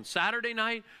 6:30 on Saturday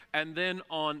night. And then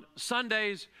on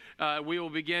Sundays, we will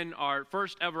begin our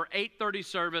first ever 8:30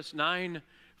 service,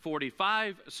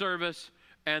 9:45 service,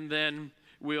 and then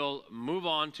we'll move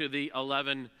on to the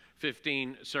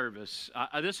 11:15 service.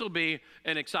 This will be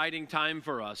an exciting time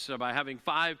for us by having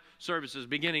 5 services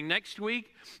beginning next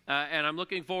week, and I'm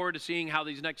looking forward to seeing how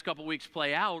these next couple weeks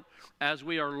play out as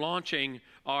we are launching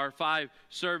our 5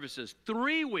 services.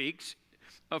 3 weeks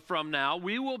from now,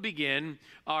 we will begin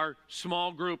our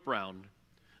small group round.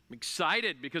 I'm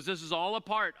excited because this is all a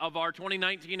part of our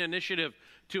 2019 initiative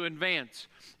to advance.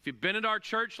 If you've been at our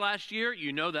church last year,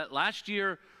 you know that last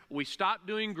year we stopped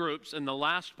doing groups in the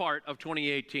last part of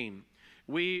 2018.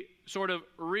 We sort of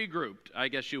regrouped, I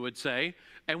guess you would say,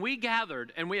 and we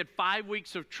gathered and we had 5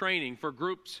 weeks of training for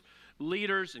groups,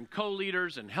 leaders and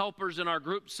co-leaders and helpers in our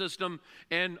group system,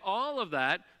 and all of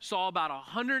that saw about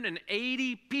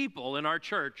 180 people in our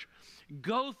church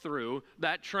go through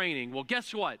that training. Well,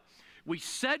 guess what? We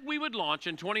said we would launch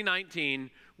in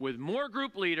 2019 with more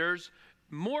group leaders,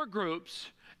 more groups,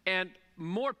 and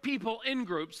more people in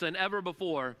groups than ever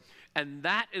before, and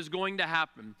that is going to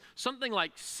happen. Something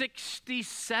like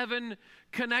 67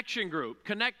 connect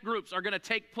groups are going to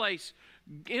take place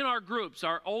in our groups.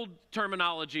 Our old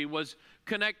terminology was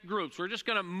connect groups. We're just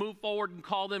going to move forward and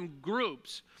call them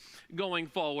groups going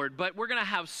forward, but we're going to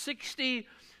have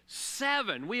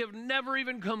 67. We have never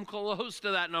even come close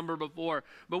to that number before,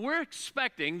 but we're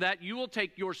expecting that you will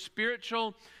take your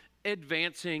spiritual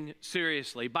advancing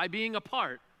seriously by being a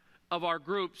part of our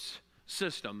groups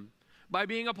system, by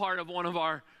being a part of one of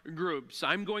our groups.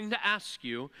 I'm going to ask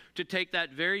you to take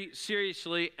that very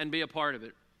seriously and be a part of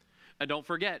it. And don't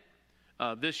forget,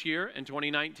 this year in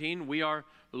 2019, we are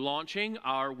launching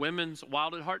our Women's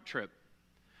Wild at Heart trip.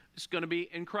 It's going to be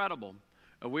incredible.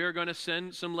 We are going to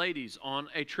send some ladies on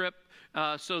a trip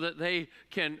so that they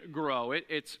can grow.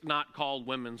 It's not called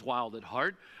Women's Wild at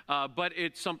Heart, but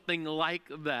it's something like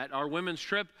that. Our women's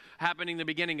trip happening the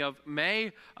beginning of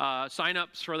May.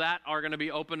 Sign-ups for that are going to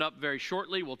be opened up very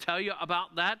shortly. We'll tell you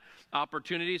about that.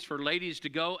 Opportunities for ladies to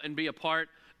go and be a part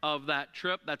of that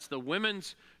trip. That's the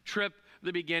women's trip,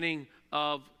 the beginning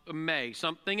of May.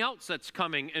 Something else that's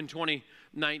coming in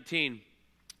 2019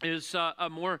 is a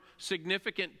more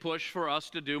significant push for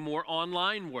us to do more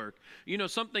online work. You know,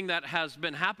 something that has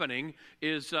been happening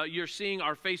is you're seeing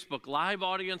our Facebook Live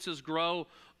audiences grow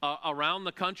around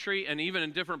the country and even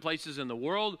in different places in the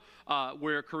world.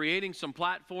 We're creating some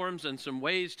platforms and some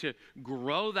ways to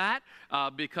grow that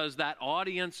because that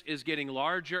audience is getting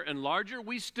larger and larger.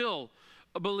 We still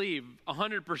believe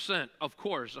 100%, of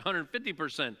course,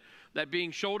 150%, that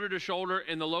being shoulder to shoulder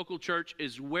in the local church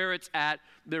is where it's at.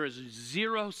 There is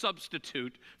zero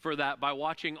substitute for that by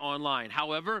watching online.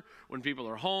 However, when people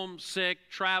are home, sick,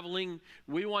 traveling,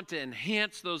 we want to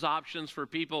enhance those options for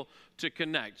people to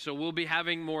connect. So we'll be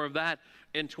having more of that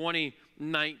in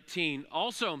 2019.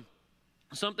 Also,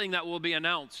 something that will be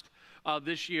announced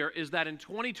this year is that in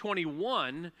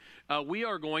 2021, we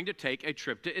are going to take a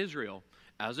trip to Israel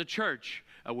as a church.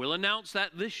 We'll announce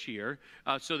that this year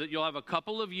so that you'll have a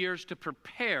couple of years to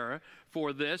prepare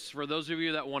for this. For those of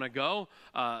you that want to go,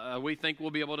 we think we'll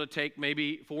be able to take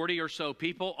maybe 40 or so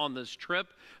people on this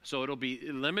trip, so it'll be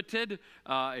limited.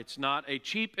 It's not a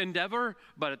cheap endeavor,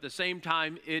 but at the same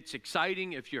time, it's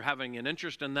exciting. If you're having an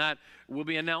interest in that, we'll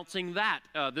be announcing that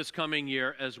this coming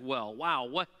year as well.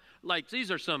 Wow,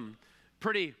 these are some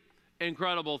pretty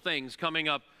incredible things coming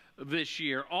up this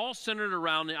year, all centered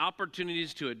around the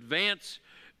opportunities to advance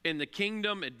in the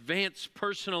kingdom, advance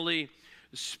personally,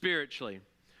 spiritually.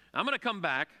 I'm going to come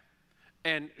back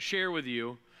and share with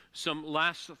you some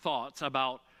last thoughts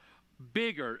about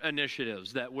bigger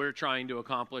initiatives that we're trying to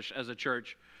accomplish as a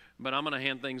church, but I'm going to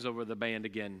hand things over to the band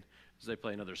again as they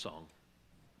play another song.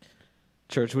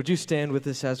 Church, would you stand with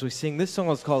us as we sing? This song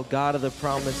is called God of the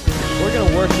Promise. We're going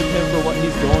to worship Him for what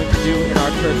He's going to do in our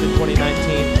church in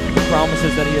 2019, the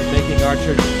promises that He is making our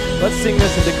church. Let's sing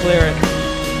this and declare it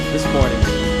this morning.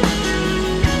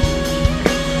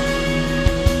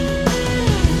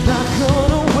 Not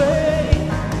gonna wait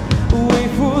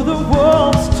for the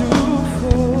walls to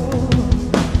fall,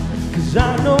 'cause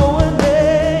I know a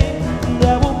name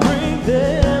that will bring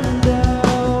them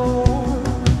down,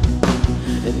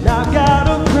 and I got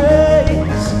a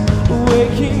praise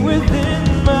waking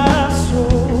within my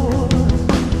soul.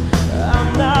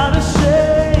 I'm not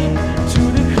ashamed to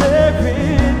declare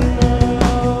it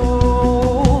now.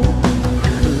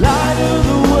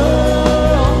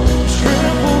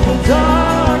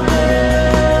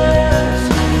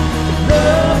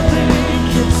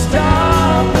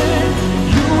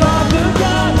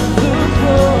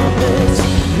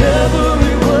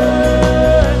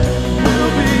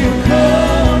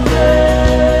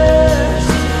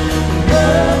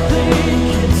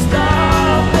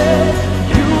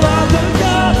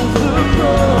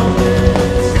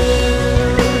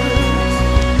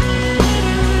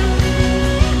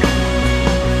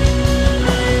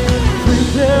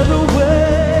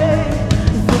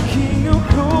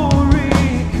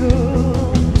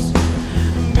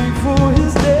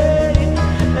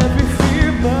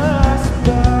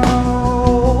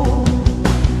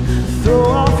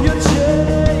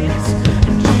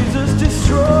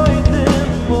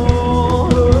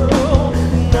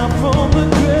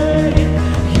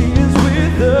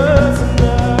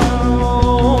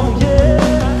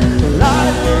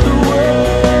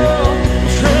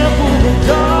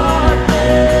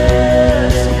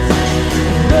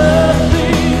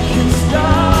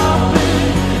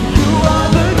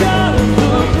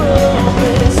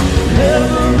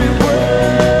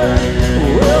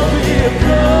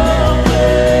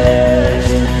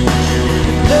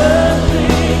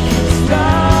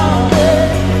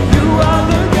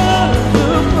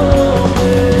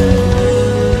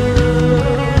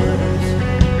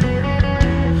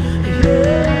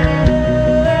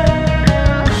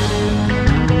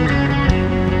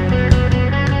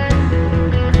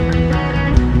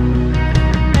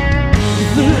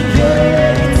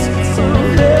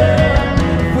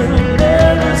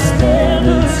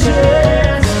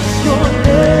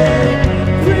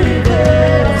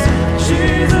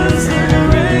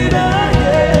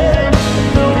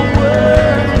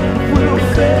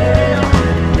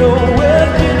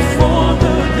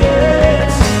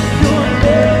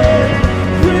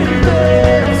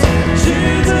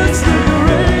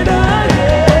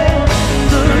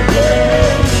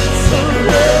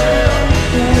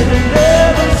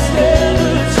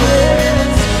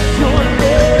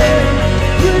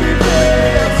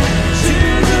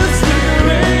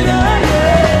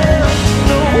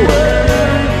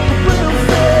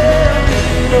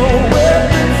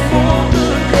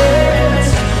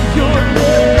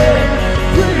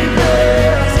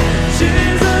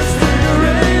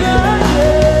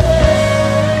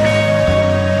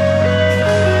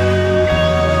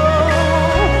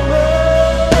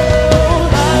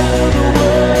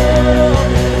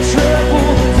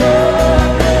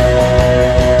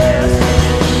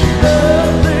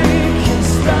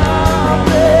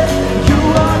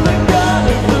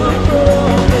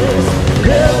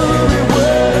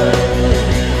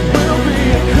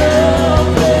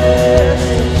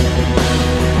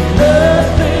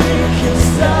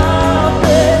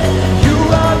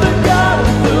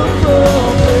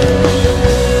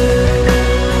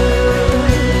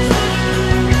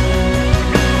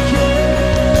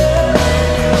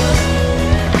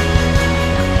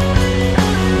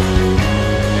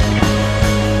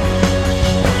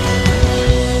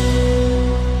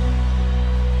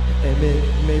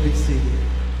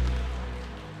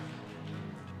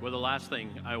 last thing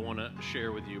I want to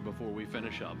share with you before we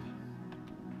finish up.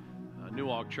 New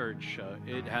Walk Church,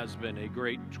 it has been a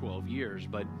great 12 years,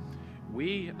 but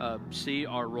we see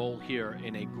our role here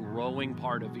in a growing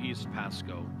part of East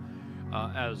Pasco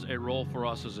as a role for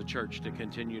us as a church to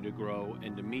continue to grow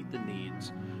and to meet the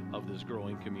needs of this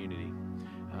growing community.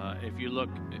 If you look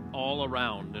all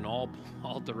around in all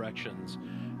directions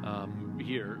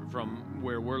here from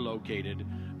where we're located,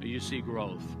 you see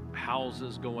growth,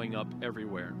 houses going up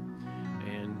everywhere.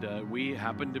 And we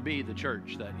happen to be the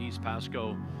church that East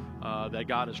Pasco, that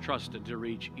God has trusted to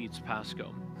reach East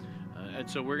Pasco. And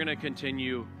so we're going to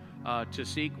continue to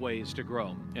seek ways to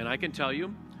grow. And I can tell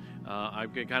you, I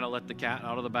can kind of let the cat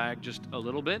out of the bag just a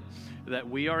little bit, that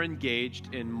we are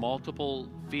engaged in multiple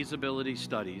feasibility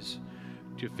studies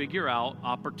to figure out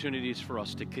opportunities for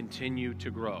us to continue to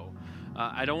grow.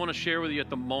 I don't want to share with you at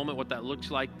the moment what that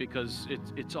looks like because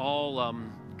it's all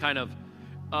kind of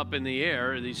up in the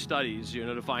air, these studies,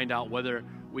 to find out whether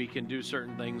we can do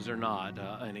certain things or not.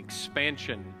 An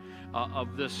expansion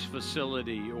of this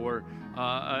facility or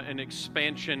an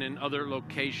expansion in other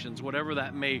locations, whatever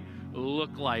that may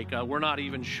look like. We're not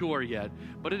even sure yet,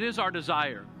 but it is our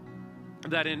desire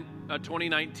that in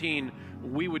 2019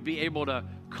 we would be able to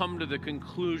come to the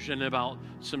conclusion about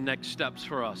some next steps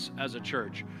for us as a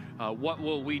church. What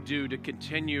will we do to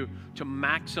continue to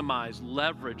maximize,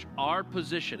 leverage our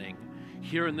positioning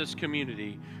here in this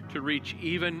community to reach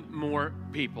even more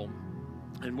people?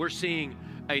 And we're seeing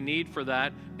a need for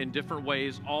that in different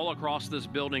ways all across this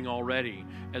building already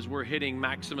as we're hitting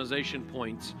maximization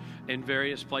points in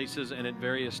various places and at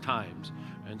various times.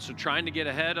 And so trying to get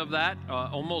ahead of that,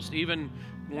 almost even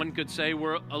one could say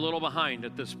we're a little behind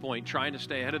at this point, trying to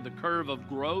stay ahead of the curve of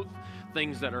growth,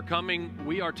 things that are coming.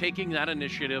 We are taking that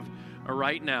initiative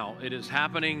right now. It is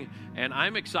happening, and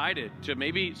I'm excited to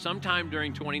maybe sometime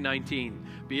during 2019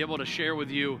 be able to share with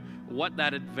you what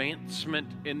that advancement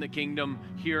in the kingdom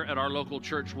here at our local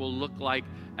church will look like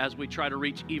as we try to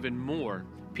reach even more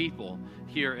people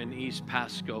here in East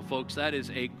Pasco. Folks, that is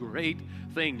a great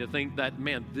thing to think that,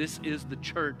 man, this is the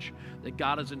church that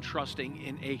God is entrusting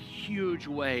in a huge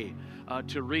way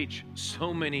to reach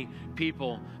so many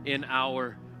people in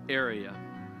our area.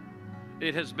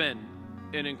 It has been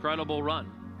an incredible run.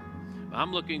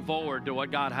 I'm looking forward to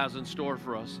what God has in store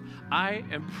for us.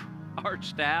 Our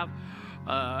staff,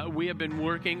 we have been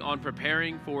working on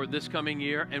preparing for this coming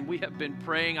year, and we have been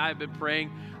praying, I've been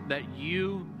praying that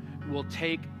you will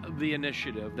take the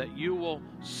initiative, that you will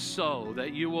sow,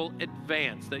 that you will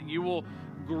advance, that you will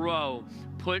grow,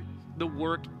 put the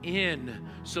work in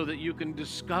so that you can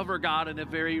discover God in a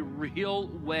very real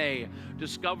way,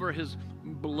 discover His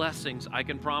blessings. I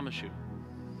can promise you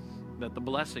that the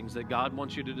blessings that God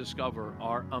wants you to discover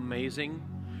are amazing,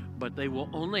 but they will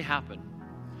only happen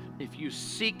if you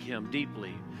seek Him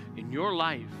deeply in your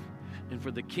life and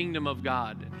for the kingdom of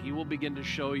God. He will begin to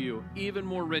show you even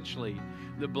more richly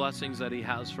the blessings that He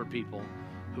has for people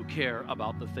who care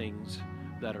about the things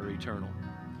that are eternal.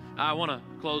 I want to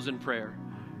close in prayer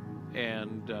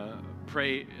and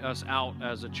pray us out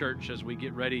as a church as we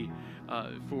get ready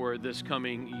for this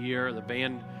coming year. The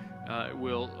band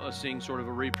will sing sort of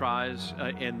a reprise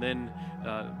and then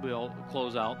we'll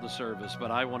close out the service.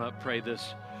 But I want to pray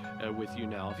this with you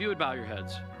now. If you would bow your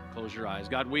heads, close your eyes.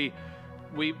 God, we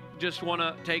just want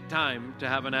to take time to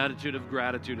have an attitude of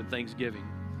gratitude and thanksgiving.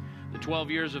 The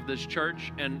 12 years of this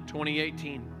church and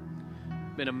 2018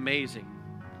 have been amazing.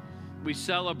 We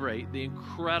celebrate the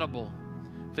incredible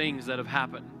things that have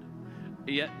happened,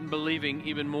 yet believing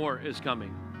even more is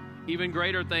coming. Even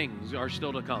greater things are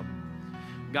still to come.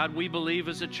 God, we believe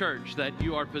as a church that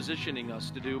you are positioning us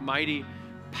to do mighty,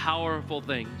 powerful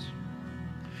things.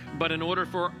 But in order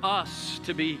for us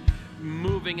to be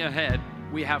moving ahead,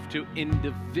 we have to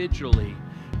individually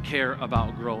care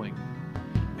about growing.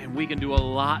 And we can do a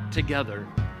lot together.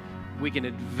 We can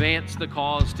advance the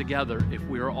cause together if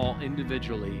we are all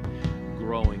individually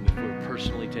growing, if we're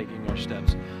personally taking our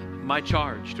steps. My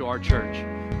charge to our church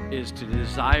is to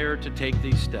desire to take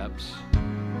these steps.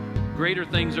 Greater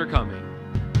things are coming.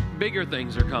 Bigger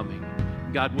things are coming.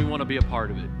 God, we want to be a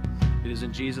part of it. It is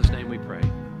in Jesus' name we pray.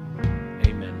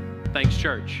 Amen. Thanks,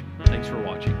 church. Thanks for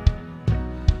watching.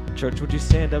 Church, would you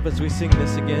stand up as we sing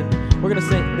this again? We're going to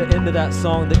sing the end of that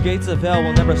song. The gates of hell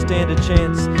will never stand a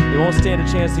chance. They won't stand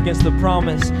a chance against the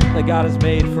promise that God has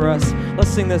made for us. Let's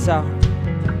sing this out.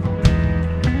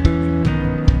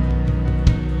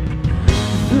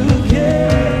 The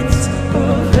gates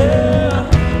of hell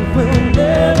will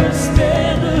never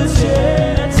stand a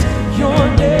chance.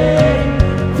 Your name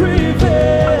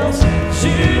prevails,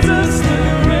 Jesus the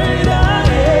great I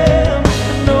am.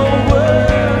 No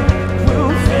word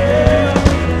will fail,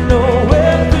 no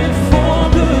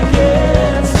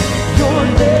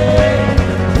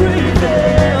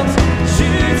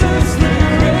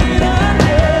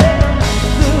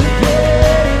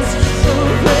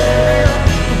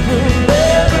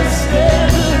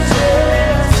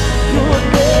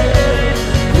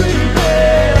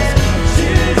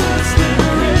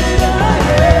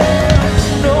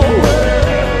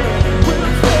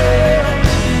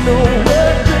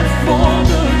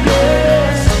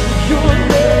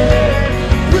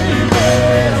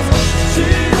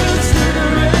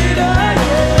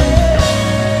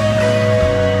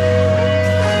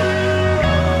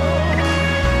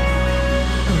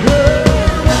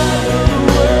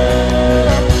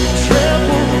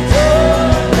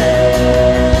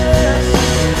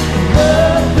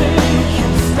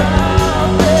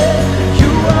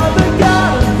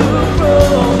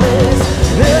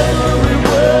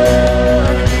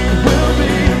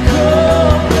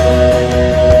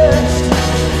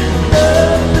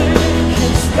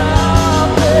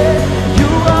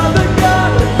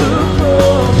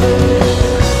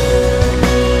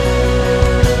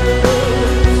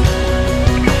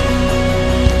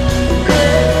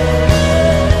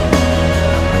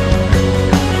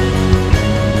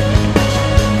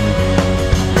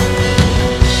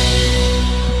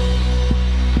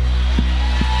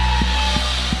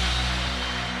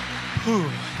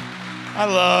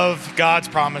love God's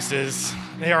promises.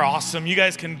 They are awesome. You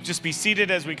guys can just be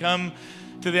seated as we come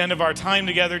to the end of our time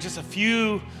together. Just a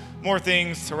few more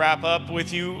things to wrap up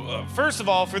with you. First of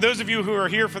all, for those of you who are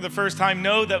here for the first time,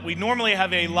 know that we normally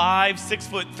have a live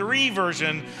 6'3"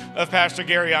 version of Pastor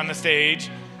Gary on the stage,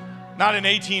 not an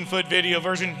 18-foot video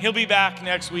version. He'll be back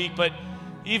next week, but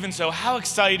even so, how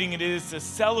exciting it is to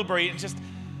celebrate and just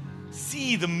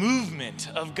see the movement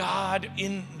of God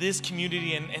in this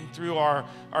community and through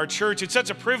our church. It's such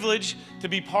a privilege to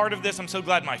be part of this. I'm so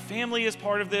glad my family is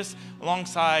part of this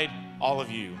alongside all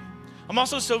of you. I'm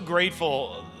also so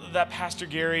grateful that Pastor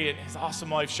Gary and his awesome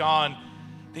wife, Sean,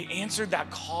 they answered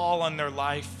that call on their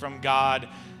life from God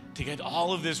to get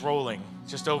all of this rolling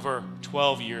just over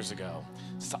 12 years ago.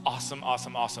 It's awesome,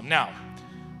 awesome, awesome. Now,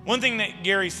 one thing that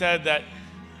Gary said that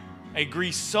I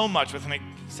agree so much with, and I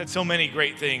said so many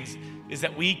great things, is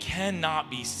that we cannot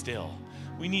be still.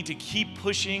 We need to keep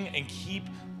pushing and keep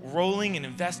rolling and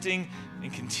investing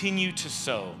and continue to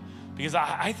sow, because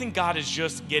I think God is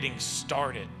just getting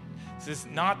started. This is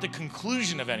not the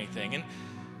conclusion of anything. And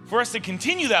for us to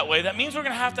continue that way, that means we're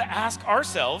going to have to ask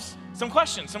ourselves some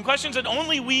questions that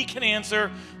only we can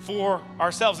answer for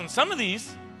ourselves. And some of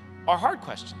these are hard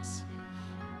questions.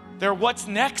 They're what's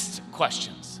next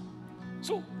questions.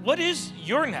 So what is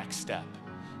your next step?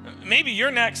 Maybe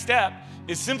your next step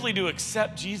is simply to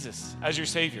accept Jesus as your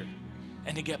Savior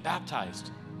and to get baptized.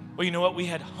 Well, you know what? We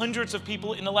had hundreds of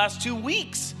people in the last 2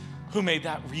 weeks who made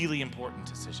that really important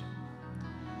decision.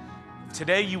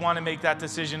 Today, you want to make that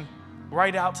decision.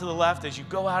 Right out to the left as you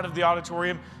go out of the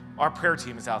auditorium, our prayer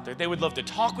team is out there. They would love to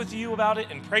talk with you about it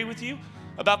and pray with you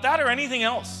about that or anything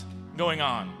else going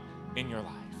on in your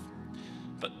life.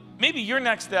 But maybe your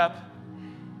next step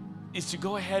is to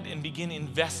go ahead and begin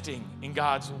investing in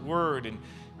God's word and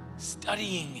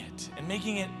studying it and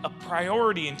making it a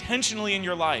priority intentionally in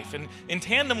your life. And in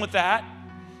tandem with that,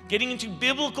 getting into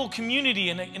biblical community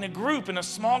in a group, in a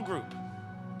small group.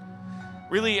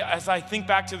 Really, as I think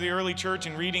back to the early church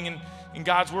and reading in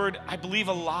God's word, I believe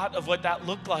a lot of what that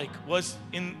looked like was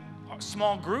in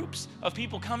small groups of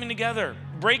people coming together,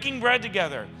 breaking bread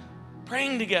together,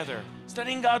 praying together,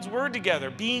 studying God's word together,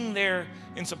 being there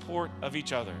in support of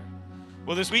each other.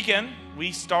 Well, this weekend,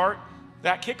 we start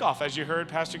that kickoff. As you heard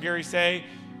Pastor Gary say,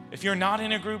 if you're not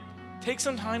in a group, take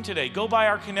some time today. Go by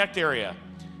our Connect area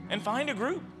and find a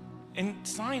group and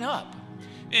sign up.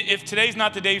 If today's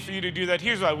not the day for you to do that,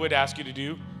 here's what I would ask you to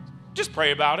do. Just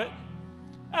pray about it.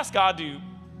 Ask God to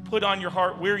put on your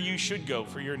heart where you should go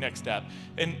for your next step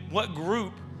and what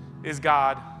group is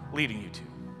God leading you to.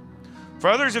 For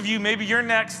others of you, maybe your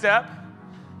next step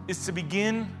is to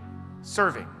begin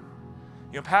serving.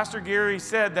 You know, Pastor Gary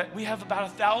said that we have about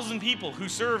 1,000 people who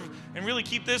serve and really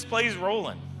keep this place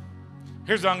rolling.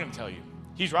 Here's what I'm going to tell you.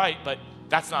 He's right, but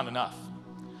that's not enough.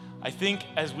 I think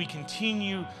as we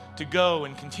continue to go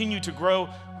and continue to grow,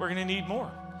 we're going to need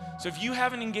more. So if you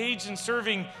haven't engaged in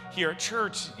serving here at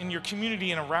church, in your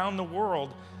community, and around the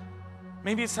world,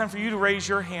 maybe it's time for you to raise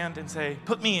your hand and say,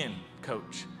 put me in,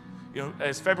 coach. You know,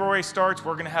 as February starts,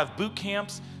 we're going to have boot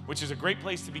camps, which is a great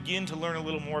place to begin to learn a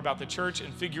little more about the church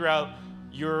and figure out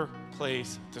your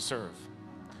place to serve.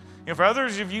 You know, for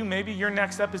others of you, maybe your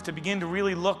next step is to begin to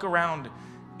really look around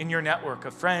in your network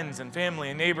of friends and family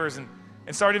and neighbors and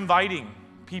start inviting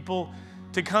people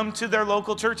to come to their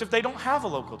local church if they don't have a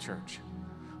local church.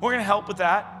 We're going to help with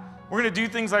that. We're going to do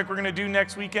things like we're going to do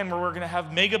next weekend where we're going to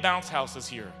have mega bounce houses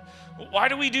here. Why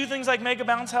do we do things like mega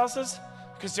bounce houses?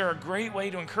 Because they're a great way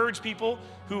to encourage people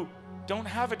who don't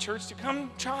have a church to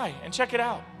come try and check it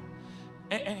out.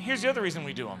 And here's the other reason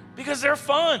we do them. Because they're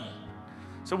fun.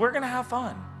 So we're going to have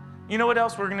fun. You know what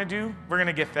else we're going to do? We're going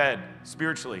to get fed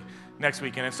spiritually next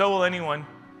weekend. And so will anyone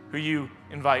who you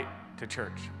invite to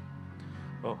church.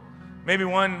 Well, maybe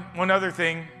one other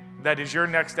thing that is your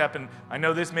next step, and I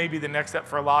know this may be the next step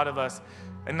for a lot of us,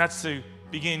 and that's to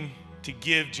begin to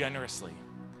give generously.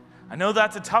 I know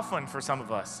that's a tough one for some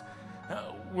of us.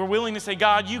 We're willing to say,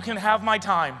 God, you can have my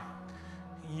time.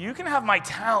 You can have my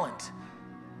talent.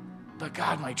 But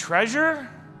God, my treasure,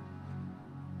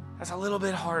 that's a little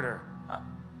bit harder.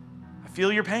 I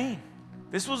feel your pain.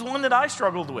 This was one that I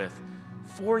struggled with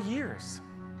for years.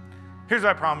 Here's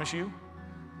what I promise you.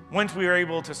 Once we are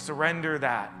able to surrender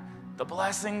that, the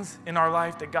blessings in our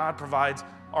life that God provides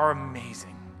are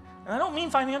amazing. And I don't mean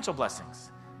financial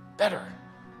blessings, better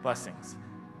blessings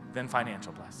than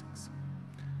financial blessings.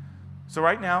 So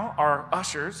right now, our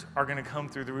ushers are going to come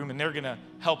through the room, and they're going to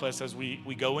help us as we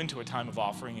go into a time of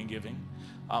offering and giving.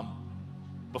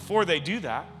 Before they do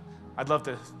that, I'd love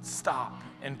to stop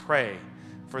and pray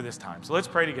for this time. So let's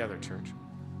pray together, church.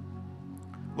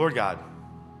 Lord God,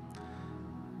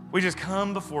 we just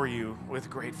come before you with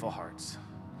grateful hearts.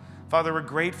 Father, we're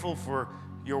grateful for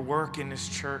your work in this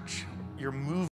church, your move.